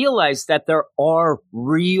realize that there are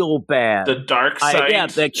real bad. The dark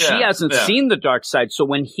side. She hasn't seen the dark side. So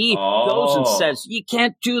when he goes and says, you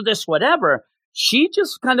can't do this, whatever, she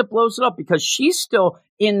just kind of blows it up because she's still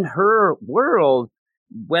in her world,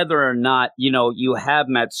 whether or not, you have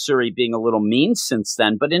Matsuri being a little mean since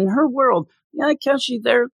then. But in her world, Kashi,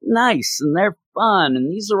 they're nice and they're fun.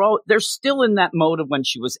 And they're still in that mode of when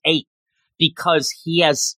she was 8 because he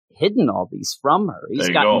has hidden all these from her. He's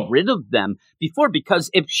gotten rid of them before because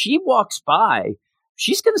if she walks by,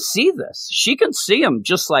 she's going to see this. She can see him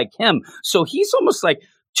just like him. So he's almost like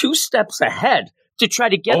 2 steps ahead to try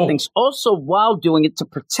to get things also while doing it to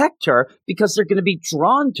protect her because they're going to be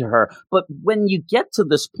drawn to her. But when you get to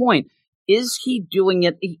this point, is he doing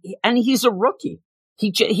it? And he's a rookie.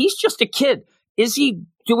 He's just a kid. Is he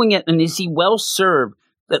doing it and is he well served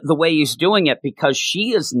the way he's doing it? Because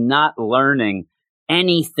she is not learning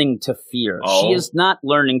anything to fear. She is not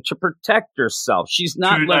learning to protect herself. She's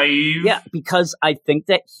not naive. Yeah, because I think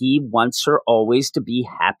that he wants her always to be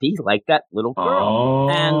happy like that little girl.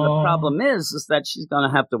 And the problem is that she's going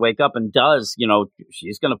to have to wake up and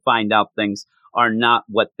she's going to find out things are not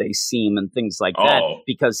what they seem and things like that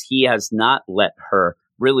because he has not let her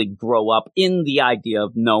really grow up in the idea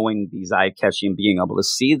of knowing these Ayakashi and being able to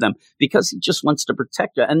see them because he just wants to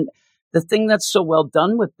protect her. And the thing that's so well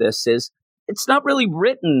done with this is it's not really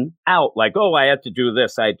written out like, I had to do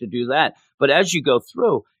this, I had to do that. But as you go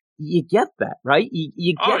through, you get that, right?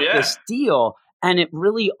 You get this deal and it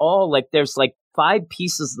really there's like 5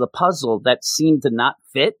 pieces of the puzzle that seem to not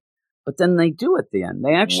fit, but then they do at the end.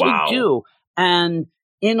 They actually do. And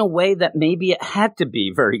in a way that maybe it had to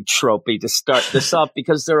be very tropey to start this off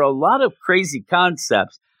because there are a lot of crazy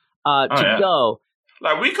concepts to go.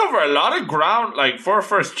 Like, we cover a lot of ground, like, for our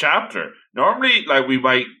first chapter. Normally, like, we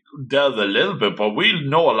might delve a little bit, but we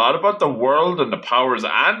know a lot about the world and the powers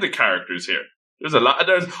and the characters here. There's a lot.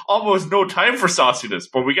 There's almost no time for sauciness,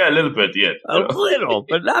 but we get a little bit at the end. A little,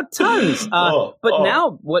 but not tons.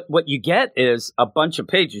 Now what you get is a bunch of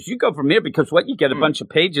pages. You go from here because what you get a bunch of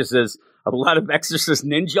pages is a lot of Exorcist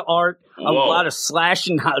ninja art, a lot of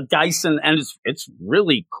slashing, dicing, and it's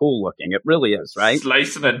really cool looking. It really is, right?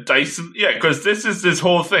 Slicing and dicing. Yeah, because this is this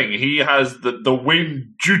whole thing. He has the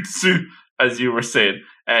wind jutsu, as you were saying.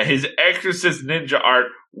 His Exorcist ninja art,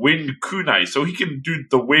 wind kunai. So he can do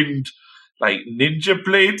the wind, like ninja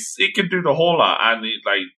blades. He can do the whole lot. And he,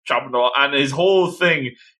 like, chopping all. And his whole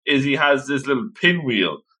thing is he has this little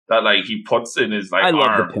pinwheel that, like, he puts in his, like, I arm.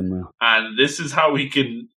 love the pinwheel. And this is how he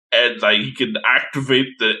can, he can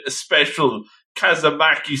activate the special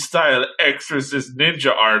Kazamaki style Exorcist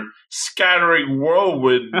ninja art, scattering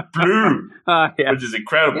whirlwind blue, which is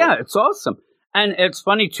incredible. Yeah, it's awesome. And it's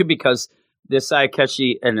funny, too, because this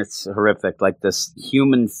Ayakashi, and it's horrific, like this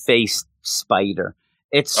human-faced spider.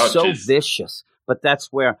 It's vicious. But that's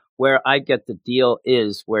where I get the deal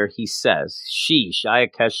is where he says, sheesh,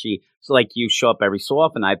 Ayakashi, it's like you show up every so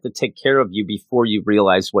often. I have to take care of you before you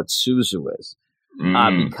realize what Suzu is.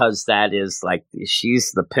 Because that is like,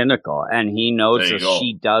 she's the pinnacle, and he knows that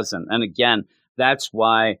she doesn't. And again, that's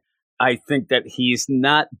why I think that he's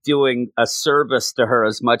not doing a service to her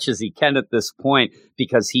as much as he can at this point,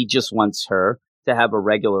 because he just wants her to have a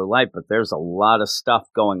regular life. But there's a lot of stuff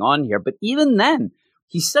going on here. But even then,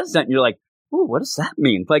 he says that, and you're like, ooh, what does that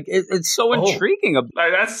mean? Like, it's so intriguing.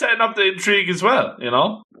 Like, that's setting up the intrigue as well, you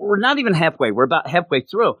know? We're not even halfway. We're about halfway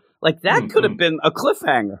through. Like, that could have been a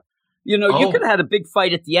cliffhanger. You know, you could have had a big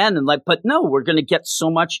fight at the end, and like, but no, we're going to get so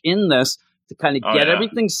much in this to kind of get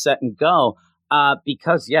everything set and go.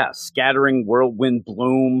 Because, scattering whirlwind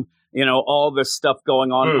bloom, you know, all this stuff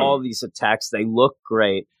going on, all these attacks, they look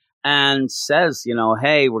great. And says, you know,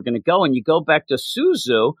 hey, we're going to go. And you go back to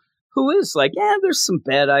Suzu, who is like, there's some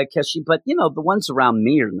bad Ayakashi, but, you know, the ones around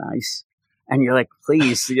me are nice. And you're like,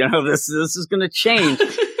 please, you know, this is going to change.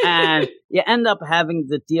 And you end up having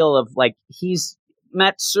the deal of like,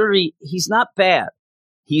 Matsuri, he's not bad.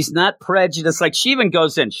 He's not prejudiced. Like, she even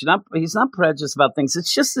goes in. He's not prejudiced about things.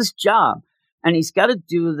 It's just his job. And he's got to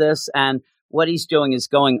do this. And what he's doing is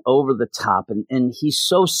going over the top. And he's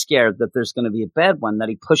so scared that there's going to be a bad one that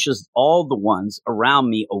he pushes all the ones around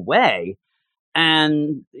me away.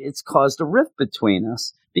 And it's caused a rift between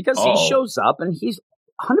us because he shows up and he's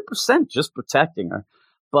 100% just protecting her.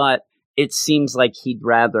 But it seems like he'd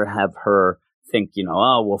rather have her think, you know,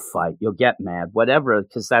 oh, we'll fight, you'll get mad, whatever,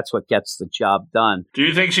 because that's what gets the job done. Do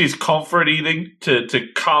you think she's comfort eating to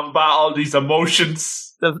combat all these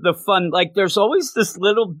emotions? The fun, like, there's always this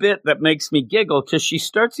little bit that makes me giggle because she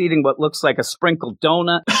starts eating what looks like a sprinkled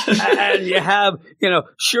donut, and you have, you know,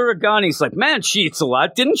 Shiragani's like, man, she eats a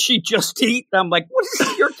lot. Didn't she just eat? I'm like, what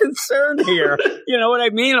is your concern here? You know what I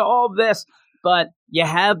mean? All this, but you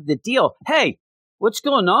have the deal. Hey, what's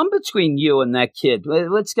going on between you and that kid?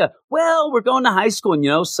 Let's go. Well, we're going to high school, and,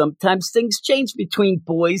 you know, sometimes things change between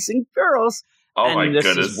boys and girls. Oh, and my this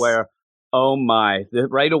goodness. is where,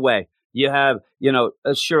 right away, you have, you know,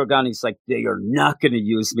 Shiragani's like, they are not going to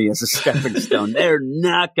use me as a stepping stone. They're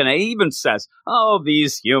not going to. He even says, oh,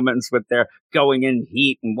 these humans with their going in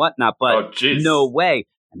heat and whatnot, but no way.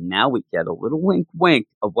 And now we get a little wink, wink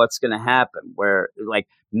of what's going to happen, where, like,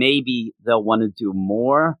 maybe they'll want to do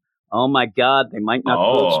more. Oh, my God, they might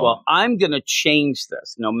not do as well. I'm going to change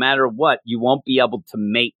this. No matter what, you won't be able to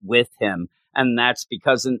mate with him. And that's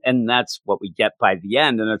because, and that's what we get by the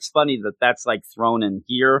end. And it's funny that that's like thrown in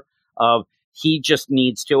here of he just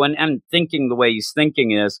needs to, and thinking the way he's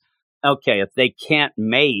thinking is, okay, if they can't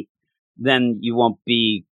mate, then you won't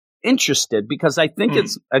be interested, because I think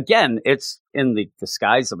it's in the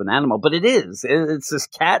disguise of an animal, but it's this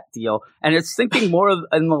cat deal, and it's thinking more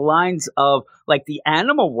in the lines of like the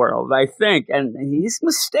animal world, I think, and he's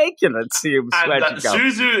mistaken, it seems. And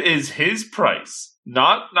Suzu is his price,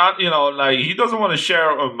 not you know, like, he doesn't want to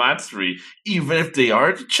share a Matsuri, even if they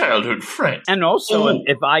are the childhood friends. And also,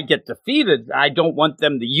 if I get defeated, I don't want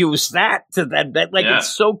them to use that to that. Like,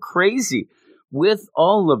 it's so crazy with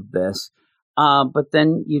all of this. But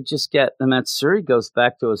then you just get, the Matsuri goes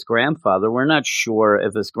back to his grandfather. We're not sure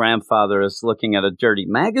if his grandfather is looking at a dirty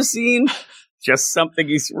magazine, just something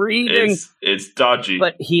he's reading. It's dodgy.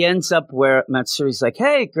 But he ends up where Matsuri's like,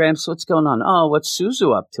 hey, Gramps, what's going on? Oh, what's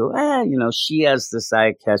Suzu up to? You know, she has this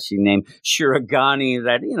Ayakashi named Shiragani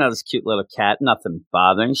that, you know, this cute little cat, nothing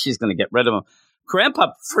bothering. She's going to get rid of him.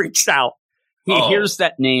 Grandpa freaks out. He hears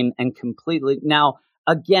that name and completely. Now,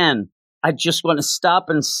 again, I just want to stop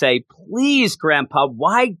and say, please, Grandpa,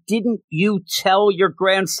 why didn't you tell your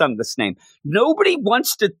grandson this name? Nobody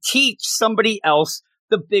wants to teach somebody else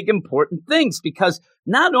the big important things, because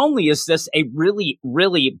not only is this a really,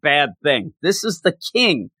 really bad thing, this is the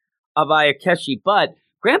king of Ayakeshi, but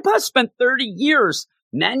Grandpa spent 30 years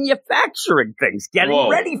manufacturing things, getting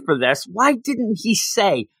ready for this. Why didn't he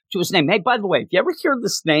say to his name, hey, by the way, if you ever hear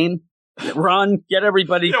this name, run, get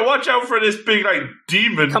everybody. Yeah, watch out for this big, like,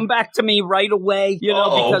 demon. Come back to me right away, you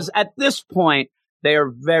know, because at this point, they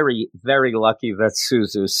are very, very lucky that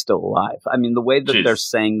Suzu is still alive. I mean, the way that they're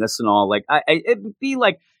saying this and all, like, it would be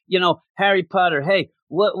like, you know, Harry Potter, hey,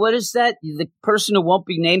 what is that? The person who won't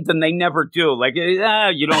be named, and they never do. Like,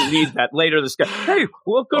 you don't need that. Later, this guy, hey,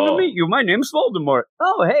 welcome to meet you. My name's Voldemort.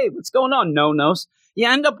 Oh, hey, what's going on? No-nos. You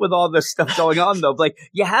end up with all this stuff going on, though. Like,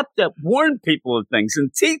 you have to warn people of things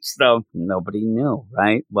and teach them. Nobody knew,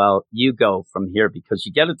 right? Well, you go from here because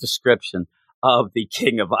you get a description of the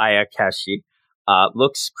king of Ayakeshi.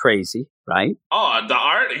 Looks crazy, right? Oh, the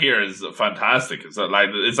art here is fantastic. It's like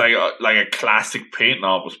a classic paint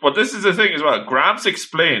novel. But this is the thing as well. Gramps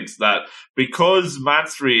explains that because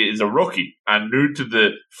Matsuri is a rookie and new to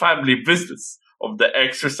the family business of the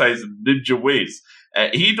exercise and ninja ways,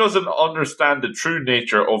 he doesn't understand the true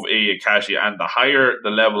nature of Ayakashi, and the higher the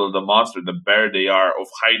level of the monster, the better they are of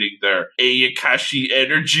hiding their Ayakashi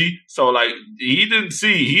energy. So, like,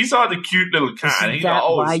 he saw the cute little cat. Isn't and he that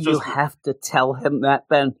thought, why you have to tell him that,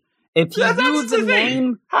 Ben? If you knew the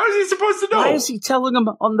name, how is he supposed to know? Why is he telling him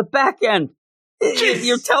on the back end? Jeez.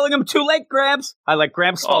 You're telling him too late, Gramps.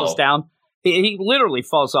 Gramps falls down. He literally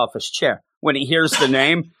falls off his chair when he hears the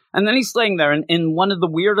name. And then he's laying there, and in one of the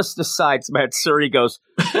weirdest asides, Matsuri goes,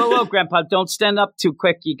 whoa, Grandpa, don't stand up too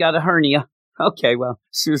quick. You got a hernia. Okay, well,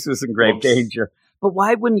 Suzu's in grave danger. But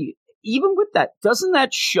why wouldn't you, even with that, doesn't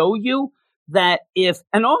that show you that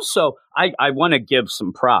and also, I want to give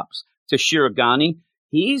some props to Shirogane.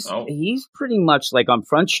 He's pretty much like on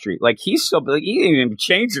Front Street. Like, he's so big, he didn't even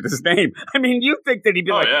change his name. I mean, you think that he'd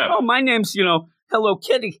be my name's, Hello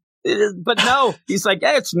Kitty. But no, he's like,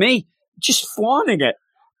 hey, it's me. Just flaunting it.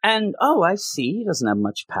 And, I see, he doesn't have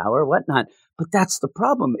much power, whatnot. But that's the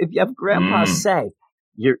problem. If you have Grandpa say,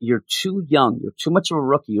 you're too young, you're too much of a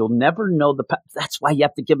rookie, you'll never know that's why you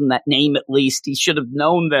have to give him that name at least. He should have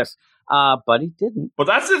known this. But he didn't. But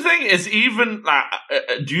that's the thing, is even,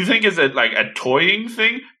 do you think is it like a toying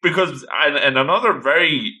thing? Because, and another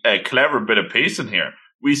very clever bit of pacing here,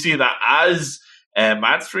 we see that as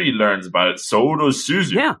Matsuri learns about it, so does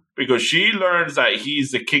Suzu. Yeah. Because she learns that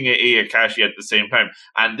he's the king of Ayakashi at the same time.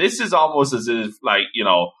 And this is almost as if, like,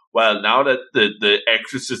 well, now that the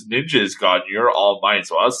Exorcist ninja is gone, you're all mine,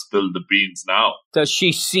 so I'll spill the beans now. Does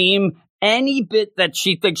she seem any bit that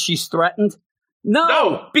she thinks she's threatened?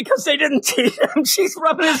 No, because they didn't teach him. She's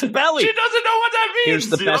rubbing his belly. She doesn't know what that means. Here's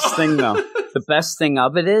the best thing, though. The best thing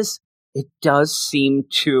of it is, it does seem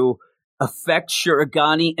to affect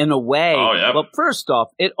Shirogane in a way. Oh, yeah. Well, first off,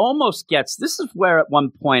 it almost gets, this is where at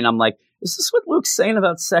one point I'm like, is this what Luke's saying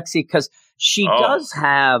about sexy? Because she does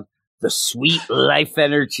have the sweet life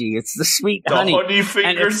energy. It's the sweet honey. Fingers.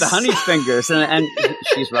 And it's the honey fingers. And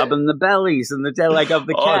she's rubbing the bellies and the tail like of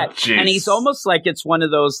the cat. Geez. And he's almost like it's one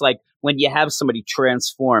of those, like, when you have somebody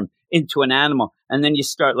transform into an animal and then you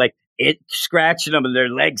start like scratching them and their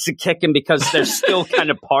legs are kicking because they're still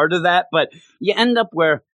kind of part of that. But you end up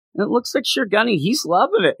where it looks like Shirogane, he's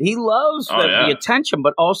loving it. He loves the attention,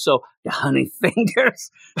 but also the honey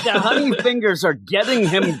fingers. The honey fingers are getting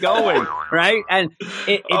him going, right? And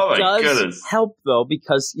it does help, though,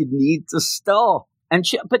 because you need to stall.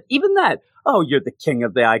 But even that, you're the king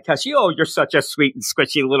of the Ayakashi. Oh, you're such a sweet and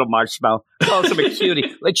squishy little marshmallow. Calls him a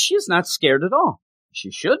cutie. Like, she's not scared at all.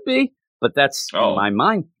 She should be, but that's in my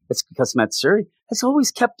mind. It's because Matsuri has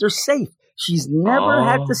always kept her safe. She's never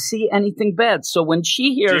had to see anything bad. So when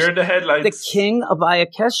she hears the king of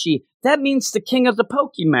Ayakeshi, that means the king of the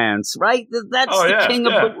Pokemans, right? That's the king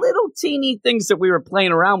of the little teeny things that we were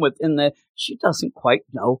playing around with. She doesn't quite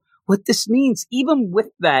know what this means. Even with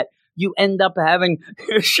that, you end up having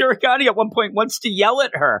Shirogane at one point wants to yell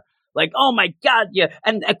at her. Like, oh my God,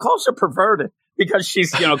 and it calls her perverted. Because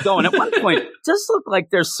she's, going. At one point, it does look like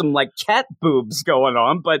there's some, like, cat boobs going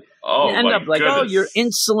on, but you end up like, you're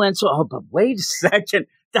insolent. So, but wait a second,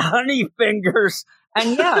 the honey fingers.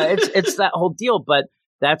 And it's that whole deal. But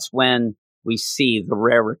that's when we see the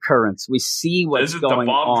rare occurrence. We see what's going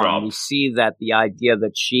on. Drop. We see that the idea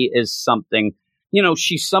that she is something,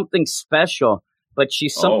 she's something special, but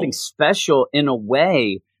she's something special in a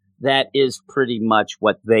way that is pretty much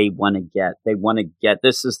what they want to get. They want to get,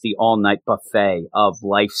 this is the all-night buffet of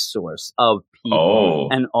life source, of people,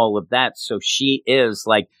 and all of that. So she is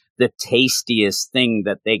like the tastiest thing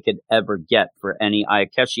that they could ever get for any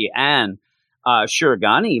Ayakeshi. And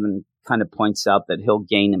Shirogane even kind of points out that he'll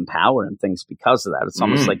gain in power and things because of that. It's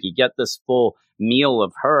almost like you get this full meal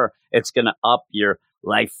of her. It's going to up your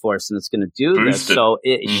life force and it's going to do this. So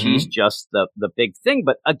she's just the big thing.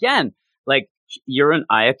 But again, like you're an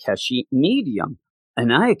Ayakeshi medium.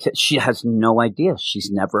 And she has no idea. She's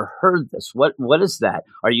never heard this. What is that?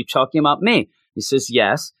 Are you talking about me? He says,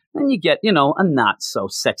 yes. And you get, a not so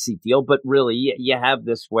sexy deal, but really you have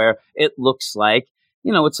this where it looks like,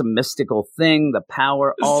 it's a mystical thing, the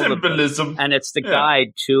power, all symbolism. And it's the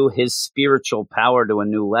guide to his spiritual power to a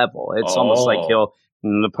new level. It's almost like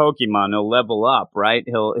the Pokemon, he'll level up, right?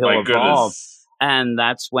 He'll evolve. Goodness. And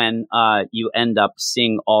that's when you end up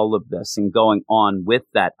seeing all of this and going on with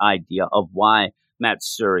that idea of why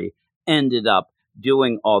Matsuri ended up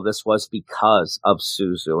doing all this was because of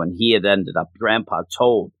Suzu. And he had ended up, Grandpa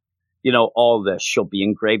told, all this, she'll be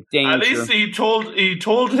in grave danger. At least he told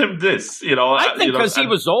him this, I think because he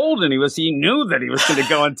was old and he knew that he was going to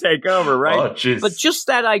go and take over, right? Oh, jeez. But just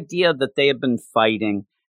that idea that they have been fighting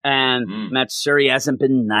and Matsuri hasn't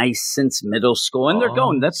been nice since middle school. And they're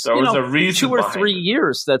going, that's, a reason 2 or 3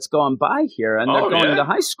 years that's gone by here. And they're going to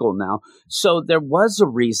high school now. So there was a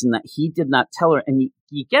reason that he did not tell her. And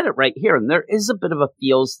you get it right here. And there is a bit of a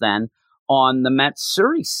feels then on the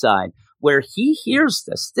Matsuri side where he hears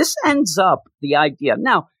this. This ends up the idea.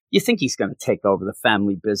 Now, you think he's going to take over the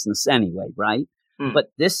family business anyway, right?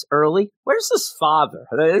 But this early, where's his father?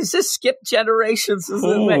 Is this skip generations?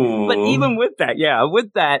 But even with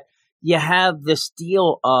that, you have this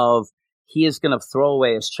deal of he is going to throw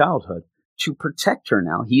away his childhood to protect her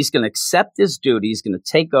now. He's going to accept his duty. He's going to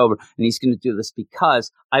take over, and he's going to do this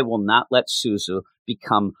because I will not let Suzu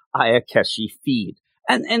become Ayakeshi feed.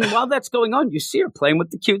 And while that's going on, you see her playing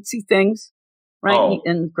with the cutesy things, right? Oh.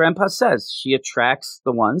 And Grandpa says she attracts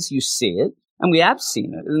the ones. You see it, and we have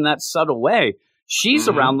seen it in that subtle way. She's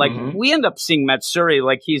around, like we end up seeing Matsuri,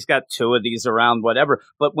 like he's got 2 of these around, whatever.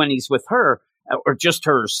 But when he's with her or just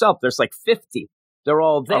her herself, there's like 50. They're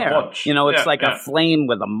all there. It's like a flame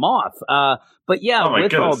with a moth. But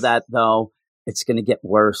with all that, though, it's going to get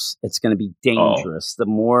worse. It's going to be dangerous. The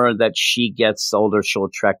more that she gets older, she'll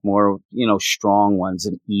attract more, strong ones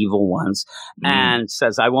and evil ones. And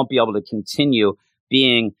says, I won't be able to continue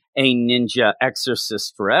being a ninja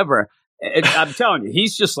exorcist forever. I'm telling you,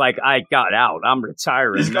 he's just like, I got out. I'm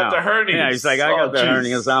retiring. He's got the hernias. Yeah, he's like, I got the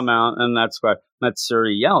hernias. I'm out. And that's why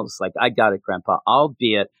Matsuri yells, like, I got it, Grandpa. I'll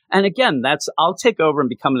be it. And again, I'll take over and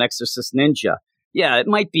become an exorcist ninja. Yeah, it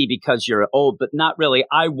might be because you're old, but not really.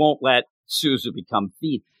 I won't let Suzu become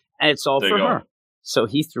feed. And it's all for her. So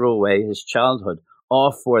he threw away his childhood,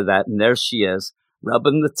 all for that. And there she is,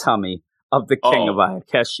 rubbing the tummy of the king of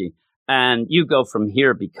Ayakeshi. And you go from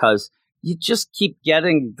here because you just keep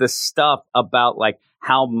getting the stuff about like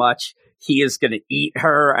how much he is going to eat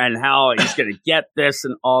her and how he's going to get this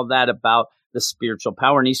and all that about the spiritual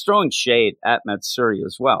power. And he's throwing shade at Matsuri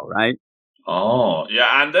as well, right? Oh,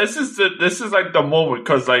 yeah. And this is like the moment,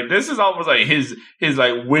 because like this is almost like his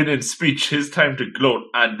like winning speech, his time to gloat.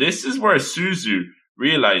 And this is where Suzu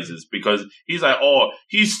realizes, because he's like,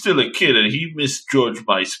 he's still a kid and he misjudged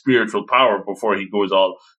my spiritual power before he goes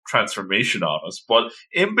all transformation on us. But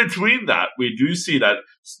in between that, we do see that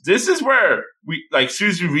this is where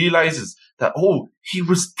Suzu realizes that, he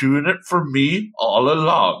was doing it for me all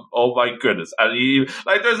along. Oh my goodness. And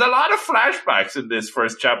there's a lot of flashbacks in this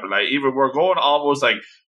first chapter. Like, even we're going almost like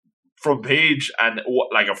from page and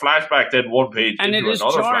like a flashback, then one page. And it is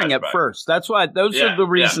jarring flashback. At first. That's why those are the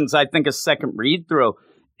reasons I think a second read through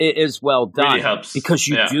is well done. Really helps. Because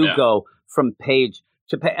you go from page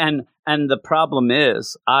to page. And the problem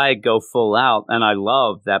is I go full out and I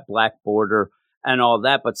love that black border and all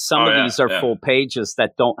that. But some of these are full pages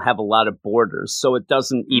that don't have a lot of borders. So it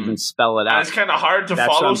doesn't even spell it out. And it's kind of hard to That's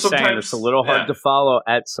follow what I'm sometimes. Saying. It's a little hard to follow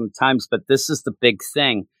at some times. But this is the big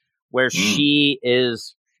thing where she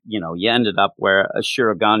is. You ended up where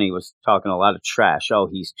Shirogane was talking a lot of trash. Oh,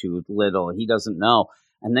 he's too little. He doesn't know.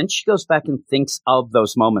 And then she goes back and thinks of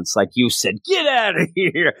those moments, like you said, get out of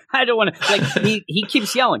here. I don't want to. Like he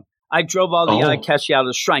keeps yelling. I drove all the Ayakeshi out of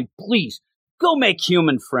the shrine. Please go make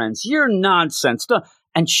human friends. You're nonsense.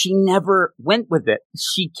 And she never went with it.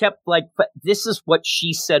 She kept this is what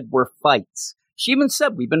she said were fights. She even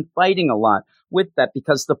said we've been fighting a lot with that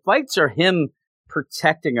because the fights are him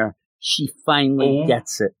protecting her. She finally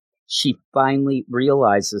gets it. She finally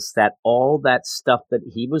realizes that all that stuff that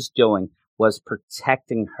he was doing was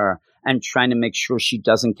protecting her and trying to make sure she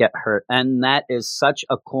doesn't get hurt. And that is such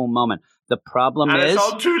a cool moment. The problem is... it's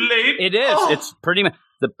all too late. It is. It's pretty much...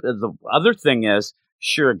 The other thing is,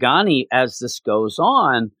 Shirogane, as this goes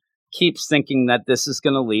on, keeps thinking that this is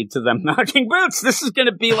going to lead to them knocking boots. This is going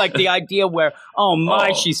to be like the idea where, oh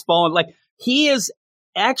my, she's fallen. Like, he is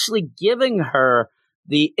actually giving her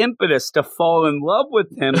the impetus to fall in love with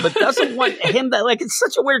him, but doesn't want him that, like, it's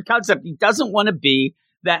such a weird concept. He doesn't want to be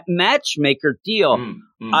that matchmaker deal.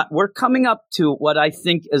 We're coming up to what I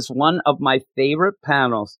think is one of my favorite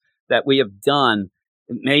panels that we have done,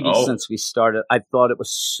 maybe since we started. I thought it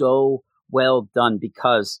was so well done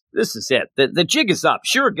because this is it. The jig is up.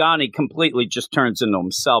 Shirogane completely just turns into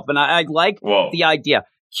himself. And I like the idea.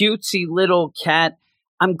 Cutesy little cat.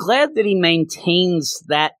 I'm glad that he maintains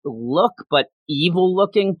that look, but evil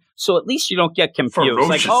looking. So at least you don't get confused. Ferocious.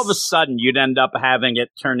 Like all of a sudden you'd end up having it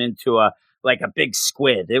turn into a big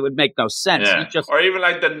squid. It would make no sense. Yeah. Or even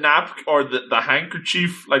like the nap or the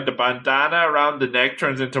handkerchief, like the bandana around the neck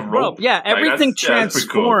turns into rope. Yeah, everything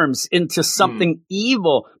transforms into something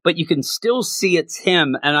evil, but you can still see it's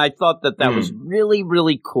him. And I thought that was really,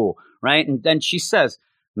 really cool, right? And then she says,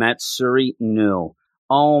 Matsuri knew.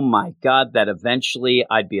 Oh my God, that eventually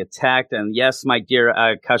I'd be attacked. And yes, my dear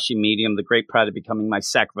Kashi Medium, the great pride of becoming my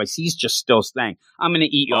sacrifice. He's just still saying, I'm going to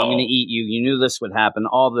eat you. I'm going to eat you. You knew this would happen.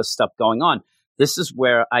 All this stuff going on. This is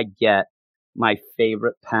where I get my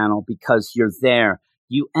favorite panel because you're there.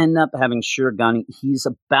 You end up having Shirogane. He's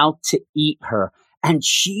about to eat her. And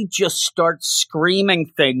she just starts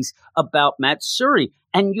screaming things about Matsuri.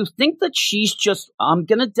 And you think that she's just, I'm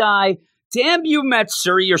going to die. Damn you,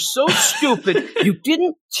 Matsuri, you're so stupid. You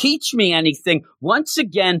didn't teach me anything. Once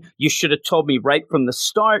again, you should have told me right from the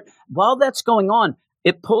start. While that's going on,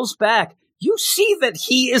 it pulls back. You see that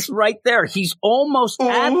he is right there. He's almost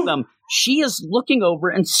at them. She is looking over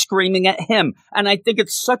and screaming at him. And I think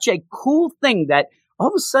it's such a cool thing that all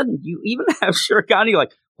of a sudden you even have Shirogane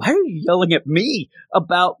like, why are you yelling at me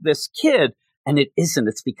about this kid? And it isn't.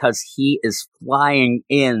 It's because he is flying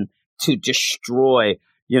in to destroy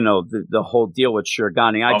the whole deal with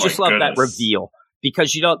Shirogane. I just love that reveal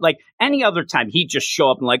because you don't like any other time. He'd just show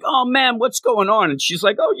up and like, oh man, what's going on? And she's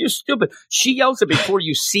like, oh, you're stupid. She yells it before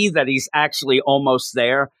you see that he's actually almost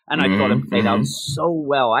there. And I thought it played out so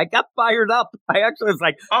well. I got fired up. I actually was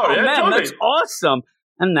like, oh man, totally. That's awesome.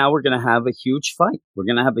 And now we're going to have a huge fight.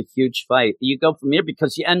 You go from here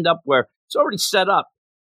because you end up where it's already set up.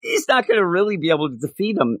 He's not going to really be able to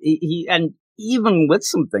defeat him. And even with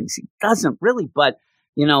some things, he doesn't really, but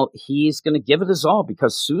he's going to give it his all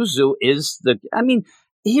because Suzu is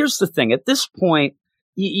here's the thing. At this point,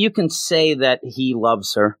 you can say that he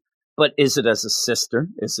loves her, but is it as a sister?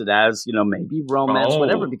 Is it as, maybe romance,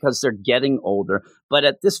 whatever, because they're getting older. But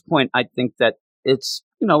at this point, I think that it's,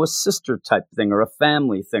 a sister type thing or a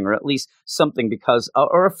family thing or at least something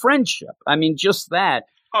or a friendship. I mean, just that.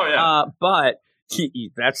 Oh, yeah. But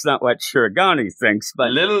that's not what Shirogane thinks,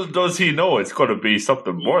 but little does he know it's going to be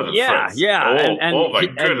something more than friends. Yeah, oh my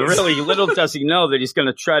goodness! And really, little does he know that he's going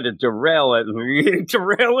to try to derail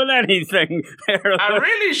anything. And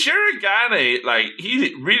really, Shirogane, like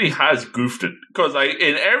he really has goofed it because, like,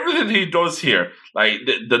 in everything he does here, like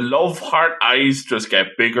the love heart eyes just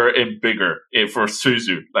get bigger and bigger for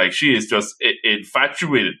Suzu. Like she is just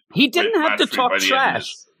infatuated. He didn't have to talk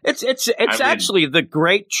trash. It's actually the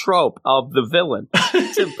great trope of the villain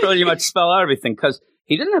to pretty much spell out everything because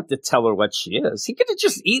he didn't have to tell her what she is. He could have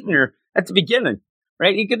just eaten her at the beginning,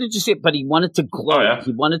 right? He could have just but he wanted to gloat. Oh, yeah.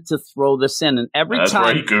 He wanted to throw this in. And every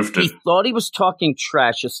time he thought he was talking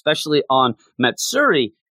trash, especially on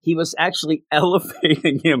Matsuri, he was actually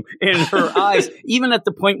elevating him in her eyes, even at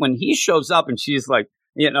the point when he shows up and she's like,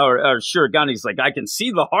 or Shirogane's like, I can see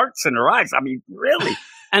the hearts in her eyes. I mean, really?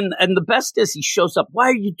 And the best is he shows up. Why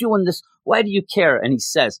are you doing this? Why do you care? And he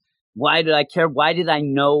says, why did I care? Why did I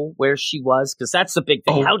know where she was? Because that's the big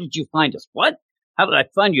thing. Oh. How did you find us? What? How did I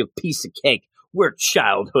find you? A piece of cake. We're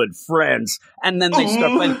childhood friends. And then they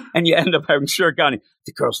start playing, and you end up having Shirogane.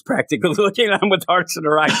 The girl's practically looking at him with hearts in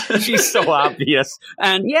her eyes. She's so obvious.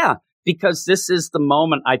 And yeah, because this is the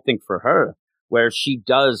moment, I think, for her, where she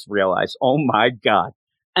does realize, oh my God.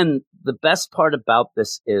 And the best part about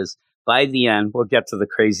this is, by the end, we'll get to the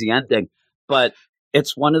crazy ending, but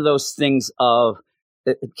it's one of those things of,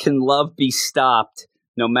 can love be stopped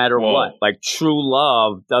no matter what? Like true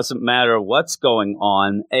love doesn't matter what's going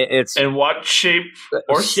on. It's in what shape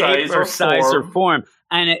or size or form.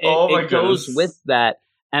 And it goes with that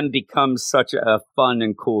and becomes such a fun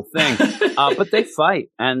and cool thing. But they fight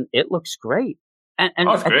and it looks great. And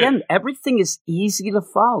again, everything is easy to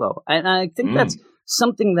follow. And I think that's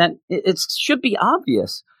something that it should be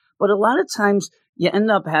obvious. But a lot of times you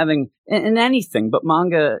end up having, in anything, but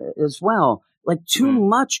manga as well, like too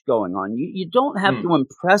much going on. You don't have to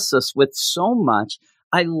impress us with so much.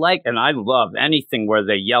 I like and I love anything where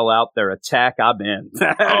they yell out their attack. I'm in.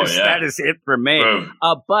 That is it for me.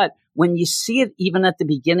 But when you see it even at the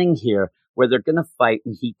beginning here, where they're going to fight,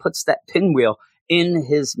 and he puts that pinwheel in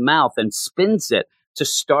his mouth and spins it to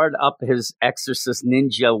start up his Exorcist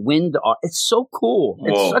Ninja wind art. It's so cool. Whoa.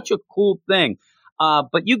 It's such a cool thing.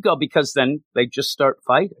 But you go, because then they just start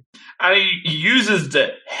fighting. And he uses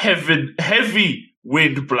the heavy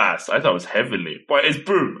wind blast. I thought it was heavenly, but it's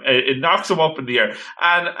boom. It knocks him up in the air.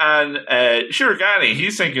 And Shirogane,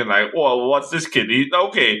 he's thinking like, well, what's this kid?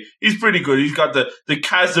 He's pretty good. He's got the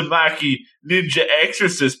Kazumaki ninja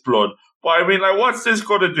exorcist blood. But I mean, like, what's this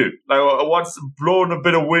going to do? Like, what's blowing a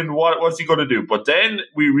bit of wind? What's he going to do? But then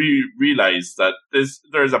we realize that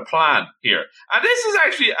there's a plan here. And this is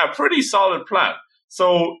actually a pretty solid plan.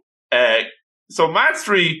 So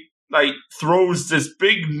Matsuri, like, throws this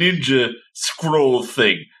big ninja scroll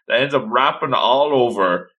thing that ends up wrapping all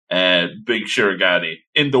over Big Shirogane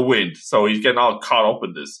in the wind. So he's getting all caught up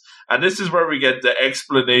in this. And this is where we get the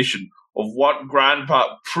explanation of what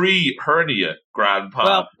Grandpa, pre-hernia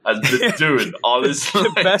Grandpa, has been doing all this time.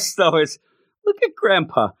 The best, though, is, look at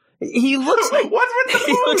Grandpa. He looks like what's with the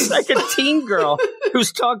he looks like a teen girl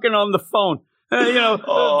who's talking on the phone.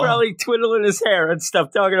 Probably twiddling his hair and stuff,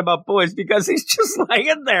 talking about boys, because he's just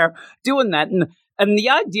laying there doing that. And the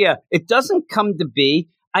idea, it doesn't come to be.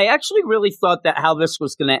 I actually really thought that how this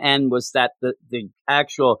was going to end was that the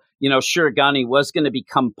actual, Shirogane was going to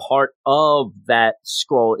become part of that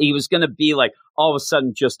scroll. He was going to be like all of a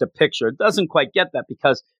sudden just a picture. It doesn't quite get that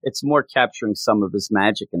because it's more capturing some of his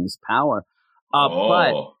magic and his power.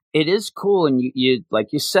 But it is cool. And you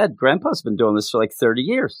like you said, Grandpa's been doing this for like 30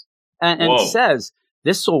 years. And says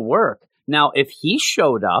this will work. Now, if he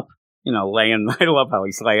showed up, laying, I love how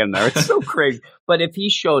he's laying there. It's so crazy. But if he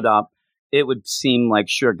showed up, it would seem like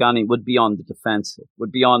Shirogane would be on the defensive,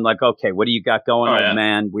 would be on like, okay, what do you got going on,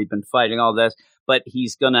 man? We've been fighting all this, but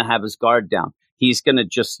he's going to have his guard down. He's going to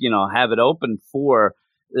just, have it open for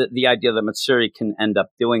the idea that Matsuri can end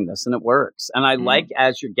up doing this, and it works. And I like,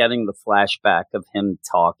 as you're getting the flashback of him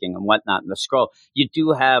talking and whatnot in the scroll, you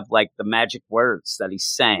do have like the magic words that he's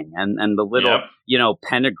saying and the little,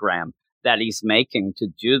 pentagram that he's making to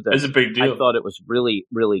do this. It's a big deal. I thought it was really,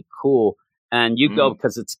 really cool. And you go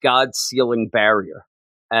because it's God's sealing barrier.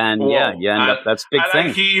 And you end up, that's a big thing.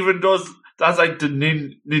 Like, he even does, that's like the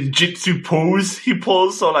ninjutsu pose he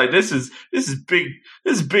pulls. So like, this is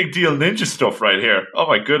big deal ninja stuff right here. Oh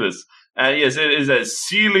my goodness. And yes, it is a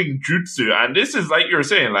sealing jutsu. And this is like you're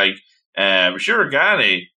saying, like,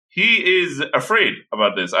 Shirogane, he is afraid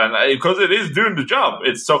about this. And because it is doing the job,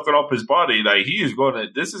 it's sucking up his body. Like,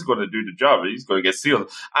 this is going to do the job. He's going to get sealed.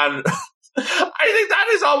 And I think that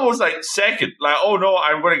is almost like second. Like, oh no,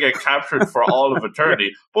 I'm going to get captured for all of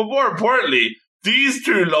eternity. But more importantly, these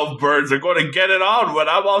two lovebirds are going to get it on when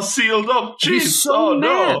I'm all sealed up. Jeez, he's so mad.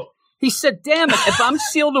 No. He said, damn it, if I'm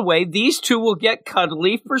sealed away, these two will get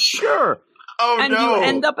cuddly for sure. Oh, and no. you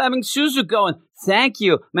end up having Suzu going, thank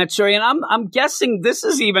you, Matsuri. And I'm guessing this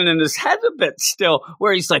is even in his head a bit still,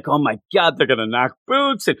 where he's like, oh my God, they're going to knock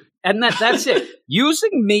boots. And that's it.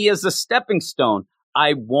 Using me as a stepping stone,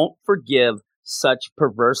 I won't forgive such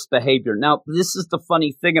perverse behavior. Now, this is the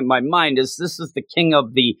funny thing in my mind is this is the king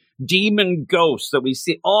of the demon ghosts that we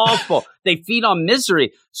see. Awful. They feed on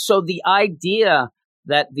misery. So the idea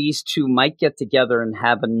that these two might get together and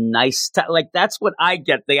have a nice time, like that's what I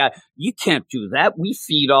get. You can't do that. We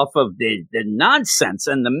feed off of the nonsense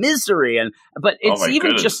and the misery. But it's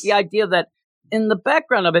even just the idea that in the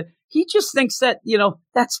background of it, he just thinks that,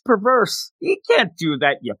 that's perverse. You can't do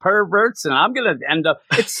that, you perverts. And I'm going to end up,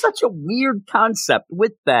 it's such a weird concept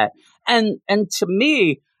with that. And to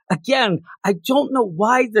me, again, I don't know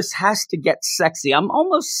why this has to get sexy. I'm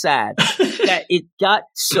almost sad that it got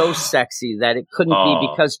so sexy that it couldn't be,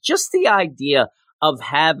 because just the idea of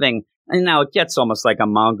having, and now it gets almost like a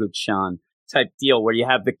Mangu-chan type deal where you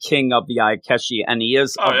have the king of the Akechi and he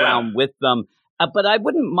is around with them. But I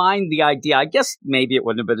wouldn't mind the idea. I guess maybe it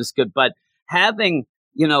wouldn't have been as good, but having,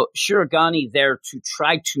 Shirogane there to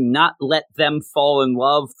try to not let them fall in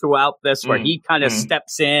love throughout this, where he kind of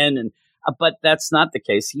steps in, and but that's not the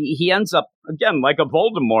case. He ends up, again, like a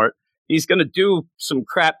Voldemort. He's going to do some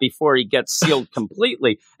crap before he gets sealed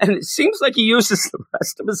completely. And it seems like he uses the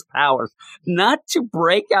rest of his powers not to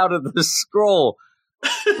break out of the scroll,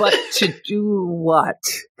 but to do what?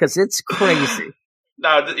 Because it's crazy.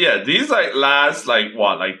 Now, these last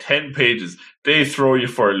 10 pages, they throw you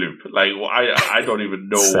for a loop. Like, I don't even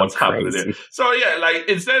know so what's happening there. So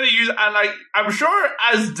instead of using, and I'm sure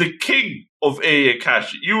as the king of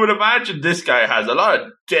Aakashi, you would imagine this guy has a lot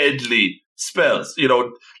of deadly spells.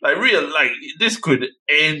 This could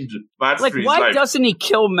end Matsuri's Like, why life. doesn't he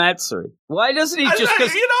kill Matsuri? Why doesn't he just,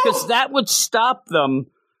 because that would stop them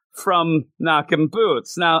from knocking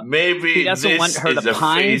boots. Now, maybe he doesn't want her to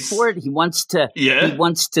pine for it. He wants to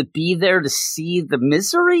be there to see the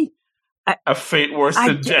misery. A fate worse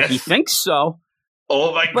than death. He thinks so.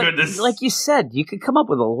 Oh my goodness. Like you said, you could come up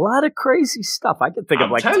with a lot of crazy stuff. I could think of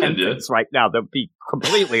like 10 things right now that would be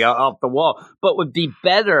completely off the wall, but would be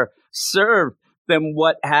better served than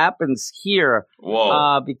what happens here.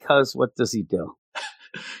 Whoa. Because what does he do?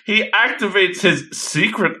 He activates his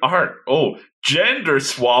secret art. Oh, gender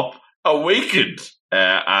swap awakened.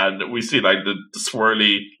 And we see like the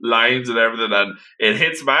swirly lines and everything, and it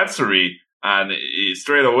hits Matsuri, and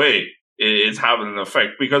straight away it's having an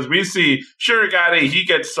effect, because we see Shirogane, he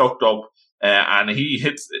gets sucked up, and he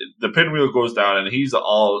hits, the pinwheel goes down, and he's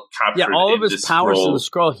all captured. Yeah, all of his powers scroll. in the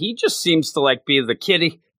scroll. He just seems to like be the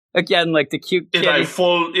kitty. Again, like the cute kitty. Like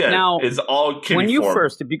full, now, is all kitty when you form.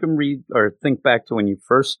 first, if you can read or think back to when you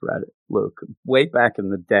first read it, Luke, way back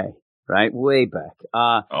in the day, right? Way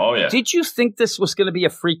back. Did you think this was going to be a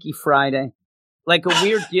Freaky Friday? Like a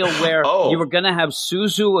weird deal where you were going to have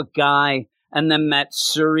Suzu, a guy, and then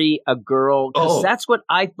Matsuri, a girl? Because that's what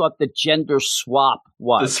I thought the gender swap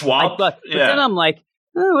was. The swap? But then I'm like,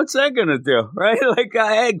 what's that going to do? Right? Like,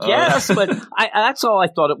 I guess, but that's all I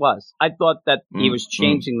thought it was. I thought that he was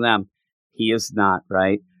changing them. He is not,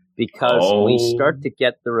 right? Because we start to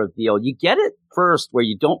get the reveal. You get it first where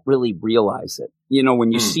you don't really realize it. You know,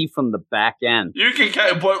 when you see from the back end. You can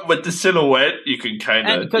kind of, but with the silhouette, you can kind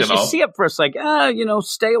of, because you see it first, like,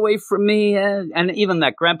 stay away from me. And even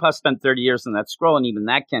that grandpa spent 30 years in that scroll, and even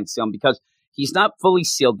that can't seal him because he's not fully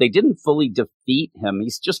sealed. They didn't fully defeat him.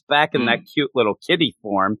 He's just back in that cute little kitty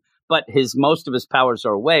form, but most of his powers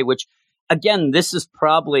are away, which, again, this is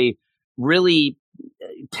probably really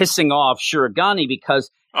pissing off Shirogane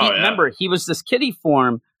because, remember, he was this kitty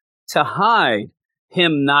form to hide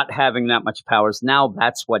him not having that much powers. Now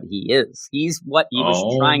that's what he is. He's what he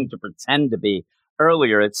was trying to pretend to be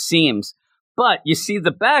earlier, it seems. But you see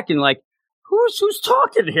the back and like, who's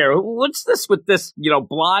talking here? What's this with this,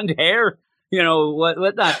 blonde hair?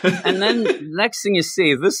 What not? And then next thing you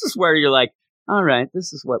see, this is where you're like, all right,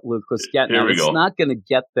 this is what Luke was getting at. It's not going to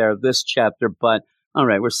get there this chapter, but all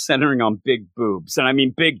right, we're centering on big boobs. And I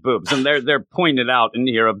mean big boobs. And they're pointed out in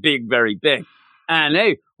here, a big, very big. And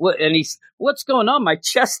hey, what's going on? My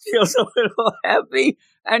chest feels a little heavy.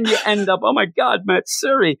 And you end up, oh my God,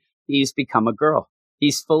 Matsuri, he's become a girl.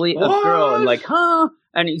 He's fully a girl. And like,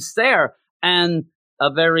 and he's there. And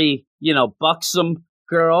a very, buxom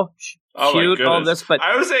girl. Cute, all this, but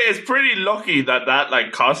I would say it's pretty lucky that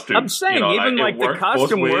like costume. I'm saying even like the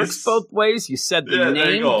costume works both ways. You said the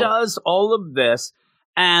name does all of this,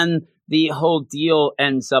 and the whole deal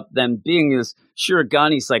ends up then being this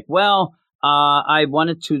Shirogane's like, well, I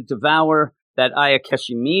wanted to devour that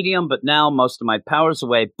Ayakeshi medium, but now most of my power's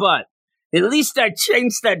away. But at least I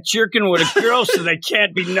changed that jerkin with a girl so they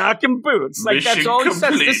can't be knocking boots. Like Mission that's all he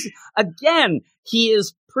complete. says. Again, he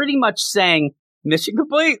is pretty much saying, mission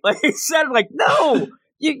complete. Like he said, like, no,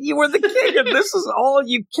 you were the king and this is all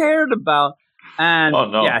you cared about. And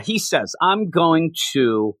he says, I'm going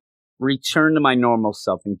to return to my normal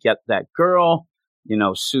self and get that girl,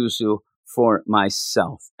 Suzu, for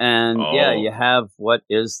myself. And you have what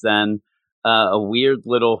is then a weird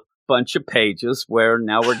little bunch of pages where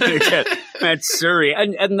now we're going to get Matsuri.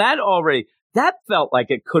 And that felt like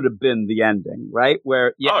it could have been the ending, right?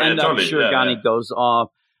 Where you end up, Shirogane goes off.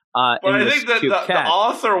 But I think that the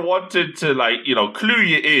author wanted to, clue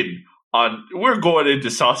you in on, we're going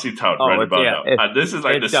into Saucy Town about now. And this is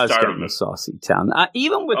like the start of it. Saucy Town.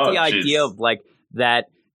 Even with the idea of like that,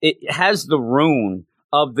 it has the rune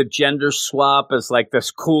of the gender swap as like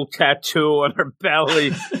this cool tattoo on her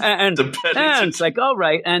belly. And it's like, all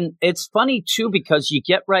right. And it's funny too, because you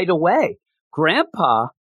get right away. Grandpa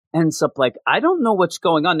ends up like, I don't know what's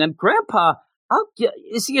going on. And Grandpa,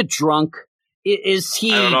 is he a drunk? Is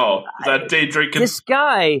he? I don't know. Is that day drinking? This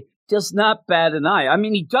guy does not bat an eye. I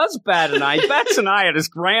mean, he does bat an eye. He bats an eye at his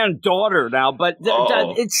granddaughter now, but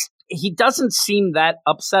he doesn't seem that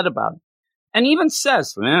upset about it. And even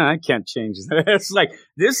says, I can't change this. It's like,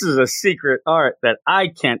 this is a secret art that I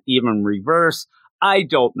can't even reverse. I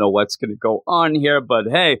don't know what's going to go on here, but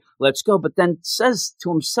hey, let's go. But then says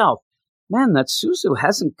to himself, man, that Suzu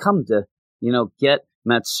hasn't come to, get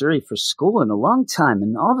Matsuri for school in a long time.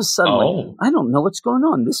 And all of a sudden, like, I don't know what's going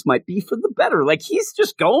on. This might be for the better. Like, he's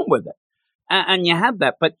just going with it. And you have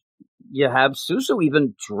that. But you have Suzu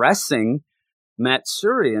even dressing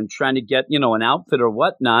Matsuri and trying to get, an outfit or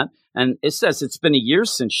whatnot. And it says it's been a year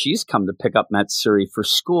since she's come to pick up Matsuri for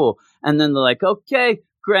school. And then they're like, okay,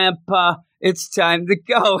 Grandpa, it's time to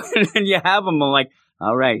go. And then you have them like,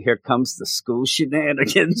 all right, here comes the school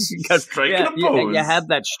shenanigans. Because you have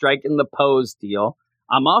that strike in the pose deal.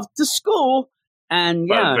 I'm off to school. And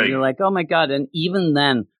you're like, oh my God. And even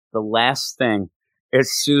then, the last thing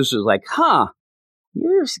is Suzu's like,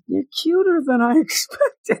 you're cuter than I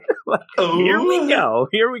expected. Like, here we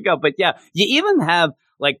go. But yeah, you even have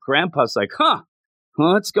like Grandpa's like,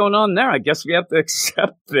 what's going on there? I guess we have to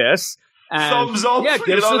accept this. And, thumbs up. Yeah,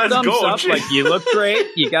 gives a thumbs up. Like, you look great.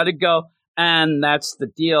 You got to go. And that's the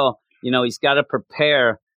deal. He's got to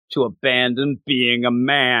prepare to abandon being a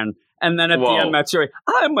man. And then at the end, Matsuri,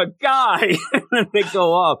 I'm a guy. And then they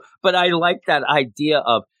go off. But I like that idea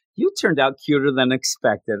of, you turned out cuter than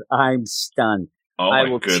expected. I'm stunned. I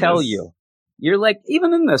will tell you. You're like,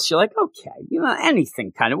 even in this, you're like, okay,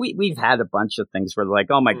 anything kind of. We've had a bunch of things where they're like,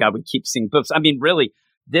 oh my God, we keep seeing boobs. I mean, really,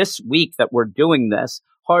 this week that we're doing this,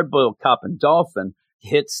 Hardboiled Cop and Dolphin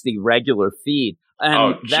hits the regular feed.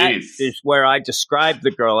 And that is where I describe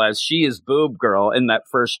the girl as she is boob girl in that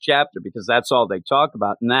first chapter, because that's all they talk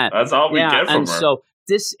about in that. That's all we get from her. And so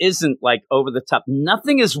this isn't like over the top.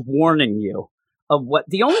 Nothing is warning you of what.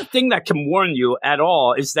 The only thing that can warn you at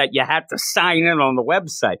all is that you have to sign in on the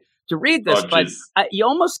website to read this. But you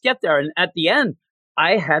almost get there. And at the end,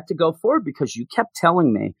 I had to go forward because you kept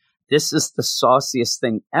telling me this is the sauciest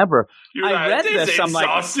thing ever. I read this. I'm like,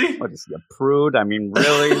 what is he, a prude? I mean,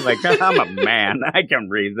 really? Like, I'm a man. I can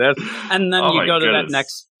read this. And then you go to that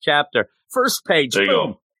next chapter. First page,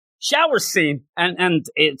 boom, shower scene. And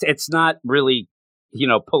it's not really,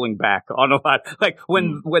 pulling back on a lot. Like,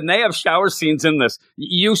 when they have shower scenes in this,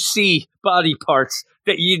 you see body parts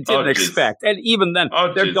that you didn't expect. And even then,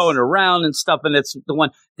 they're going around and stuff, and it's the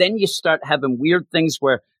one. Then you start having weird things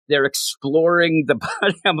where they're exploring the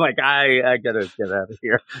body. I'm like, I gotta get out of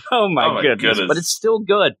here. Oh my goodness. But it's still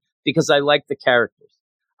good because I like the characters.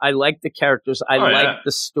 I like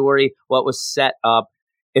the story, what was set up.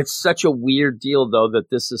 It's such a weird deal, though, that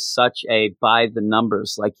this is such a by the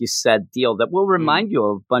numbers, like you said, deal that will remind you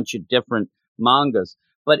of a bunch of different mangas.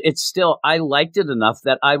 But it's still, I liked it enough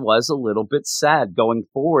that I was a little bit sad going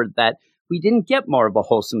forward that we didn't get more of a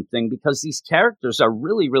wholesome thing, because these characters are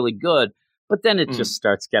really, really good. But then it just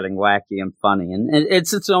starts getting wacky and funny, and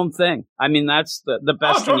it's its own thing. I mean, that's the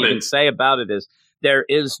best thing you can say about it is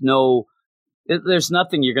there's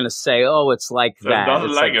nothing you're going to say, it's like that.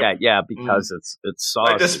 It's like that. Yeah, because it's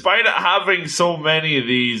saucy. Like, despite it having so many of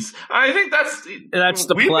these, I think that's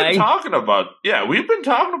the play. We've been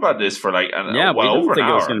talking about this for like we didn't think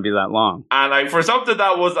it was going to be that long. And like, for something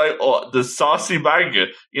that was like the saucy manga,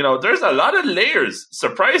 there's a lot of layers,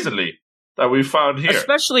 surprisingly, that we found here.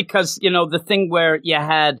 Especially because, the thing where you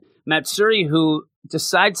had Matsuri who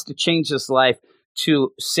decides to change his life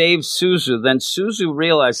to save Suzu. Then Suzu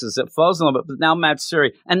realizes it, falls in love, but now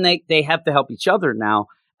Matsuri, and they have to help each other now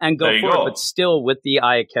and go forward, but still with the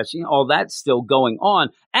Ayakashi, all that's still going on,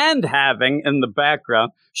 and having in the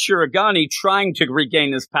background Shirogane trying to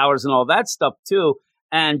regain his powers and all that stuff too,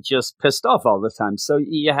 and just pissed off all the time. So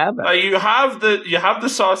you have it. You have the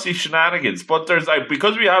saucy shenanigans, but there's like,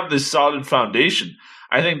 because we have this solid foundation,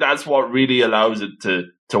 I think that's what really allows it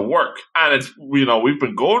to work. And it's, we've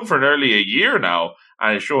been going for nearly a year now,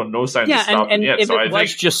 and it's showing no signs of stopping yet. If so it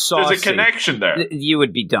was just saucy, there's a connection there. You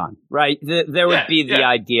would be done, right? There would be the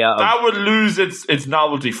idea of that would lose its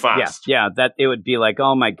novelty fast. Yeah, that it would be like,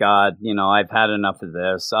 oh my God, I've had enough of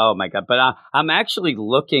this. Oh my God. But I'm actually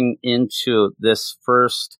looking into this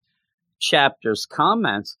first chapter's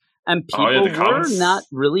comments, and people were not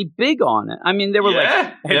really big on it. I mean, they were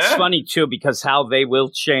it's funny too, because how they will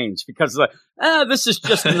change, because like, this is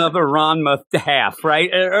just another Ranma half,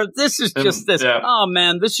 right? Or this is just this. Yeah. Oh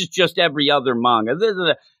man, this is just every other manga.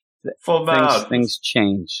 Things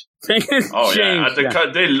change. Things change.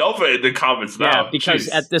 They love it in the comments now. Yeah, because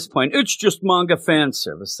at this point, it's just manga fan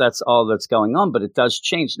service. That's all that's going on, but it does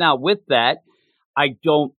change. Now, with that,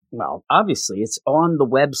 obviously, it's on the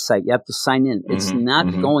website. You have to sign in. It's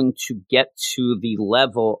not going to get to the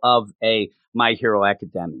level of a My Hero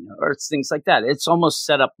Academia or things like that. It's almost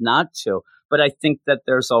set up not to. But I think that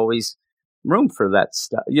there's always room for that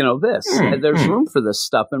stuff. There's room for this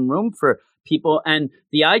stuff and room for people. And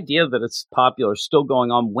the idea that it's popular is still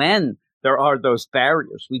going on when there are those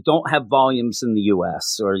barriers. We don't have volumes in the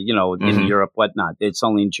U.S. or, in Europe, whatnot. It's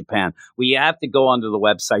only in Japan. We have to go onto the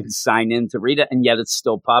website and sign in to read it, and yet it's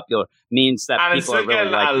still popular. Means that people are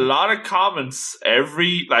really liking it. A lot of comments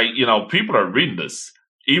people are reading this.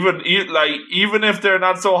 Even if they're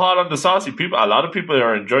not so hot on the saucy people, a lot of people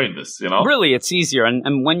are enjoying this. Really, it's easier.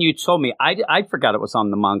 And when you told me, I forgot it was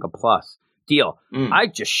on the Manga Plus deal. I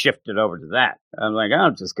just shifted over to that. I'm like,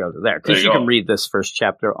 I'll just go to there because you can read this first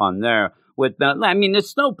chapter on there.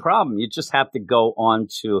 It's no problem. You just have to go on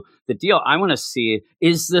to the deal. I want to see,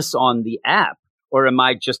 is this on the app or am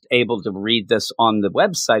I just able to read this on the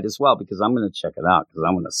website as well? Because I'm going to check it out because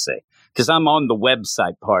I want to see. Because I'm on the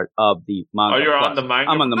website part of the Manga. Oh, you're Plus. on the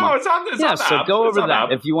Manga? I'm on the Manga. No, it's on the so app. Go it's over that.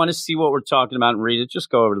 app. If you want to see what we're talking about and read it, just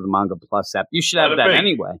go over to the Manga Plus app. You should have that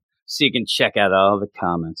anyway. So you can check out all the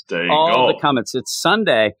comments. There you all go. the comments. It's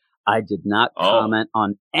Sunday. I did not comment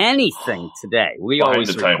on anything today. We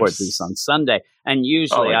always record these on Sunday. And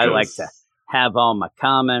usually I like to have all my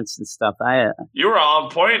comments and stuff. You were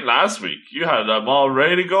on point last week. You had them all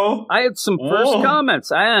ready to go. I had some first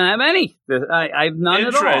comments. I didn't have any. I have none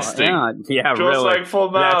at all. Interesting. Yeah, just really. Like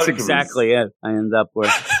Full Metal That's Alchemist. exactly it. I end up with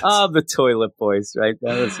the Toilet Boys, right?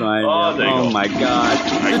 That was my. My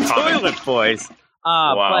God, the Toilet Boys.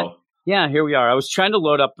 Wow. But, yeah, here we are. I was trying to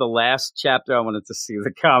load up the last chapter. I wanted to see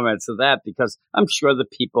the comments of that because I'm sure the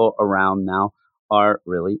people around now are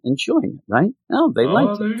really enjoying it, right? No, they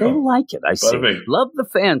like it. They like it. I see. Love the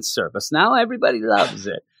fan service. Now everybody loves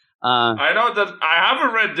it. I know that I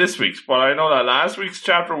haven't read this week's, but I know that last week's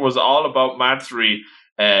chapter was all about Matsuri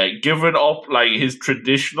giving up like his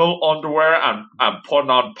traditional underwear and putting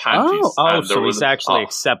on panties. So he's actually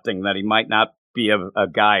accepting that he might not be a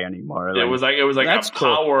guy anymore. It was like that's a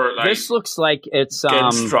power. Cool. Like, this looks like it's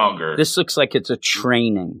getting stronger. This looks like it's a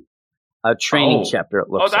training chapter. It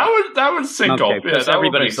looks. That would sync up because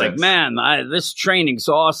everybody's like, man, this training's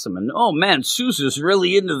awesome, and oh man, Suzu's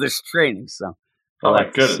really into this training. So I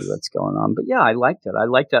like to see what's going on. But yeah, I liked it.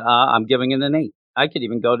 I'm giving it an 8. I could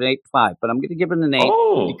even go to 8.5, but I'm going to give it an 8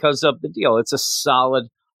 because of the deal. It's a solid,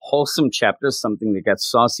 wholesome chapter. Something that gets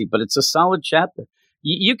saucy, but it's a solid chapter.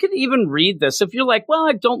 You could even read this. If you're like, well,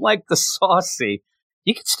 I don't like the saucy,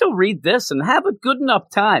 you can still read this and have a good enough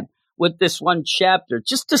time with this one chapter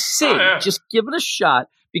just to see. Just give it a shot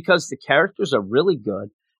because the characters are really good.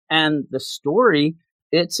 And the story,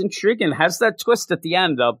 it's intriguing. It has that twist at the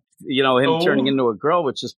end of, him turning into a girl,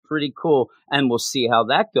 which is pretty cool. And we'll see how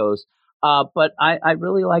that goes. But I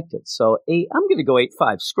really liked it. So 8, I'm going to go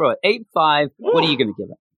 8.5. Screw it. 8.5. What are you going to give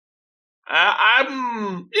it?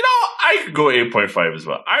 I could go 8.5 as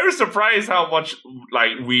well. I was surprised how much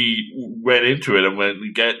we went into it, and when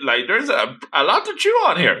we get there's a lot to chew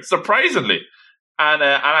on here, surprisingly, and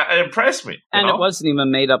it impressed me. And it wasn't even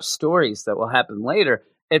made up stories that will happen later.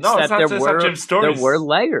 There were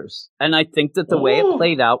layers, and I think that the way it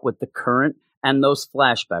played out with the current and those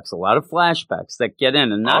flashbacks, a lot of flashbacks that get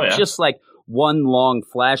in, and not just like one long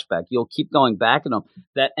flashback. You'll keep going back in them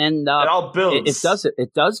that end up. It all builds.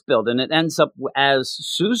 It does build, and it ends up as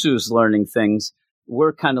Suzu's learning things.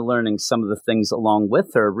 We're kind of learning some of the things along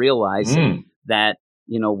with her, realizing that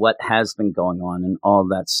what has been going on and all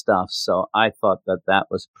that stuff. So I thought that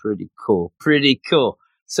was pretty cool. Pretty cool.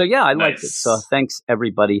 So yeah, I liked it. So thanks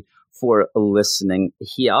everybody for listening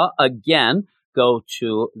here. Again, go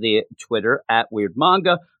to the Twitter at Weird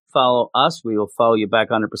Manga. Follow us. We will follow you back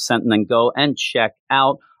 100%, and then go and check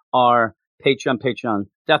out our Patreon,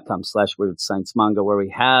 patreon.com/Weird Science Manga, where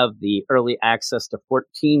we have the early access to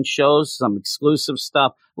 14 shows, some exclusive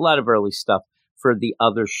stuff, a lot of early stuff for the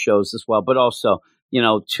other shows as well. But also,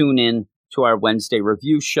 tune in to our Wednesday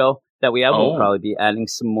review show that we have. We'll probably be adding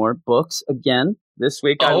some more books again this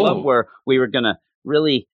week. I love where we were going to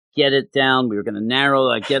really get it down. We were going to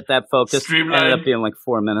narrow, get that focus. Ended up being like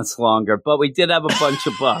 4 minutes longer, but we did have a bunch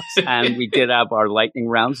of books, and we did have our lightning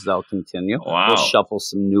rounds. They'll continue. Wow. We'll shuffle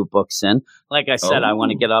some new books in. Like I said, I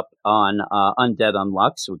want to get up on Undead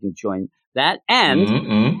Unluck so we can join that.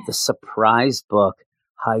 And the surprise book,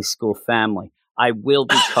 High School Family. I will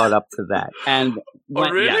be caught up to that. And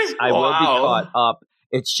really? Yes, I will be caught up.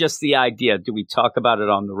 It's just the idea. Do we talk about it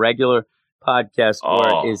on the regular podcast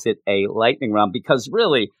or is it a lightning round? Because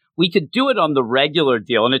really, we could do it on the regular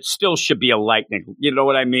deal, and it still should be a lightning. You know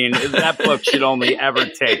what I mean? That book should only ever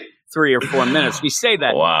take 3 or 4 minutes. We say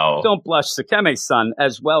that. Wow. Don't Blush, Sakeme-san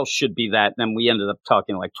as well should be that. And we ended up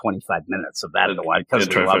talking like 25 minutes of that in the one because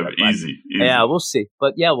we love it. Easy. Yeah, we'll see.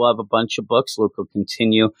 But yeah, we'll have a bunch of books. Luke will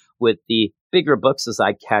continue with the bigger books as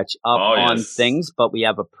I catch up on things. But we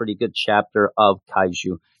have a pretty good chapter of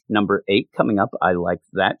Kaiju number 8 coming up. I like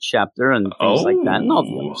that chapter and things like that and all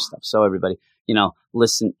the other stuff. So everybody,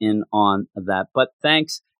 listen in on that. But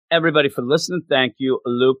thanks everybody for listening. Thank you,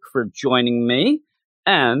 Luke, for joining me.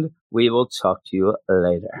 And we will talk to you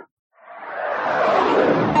later.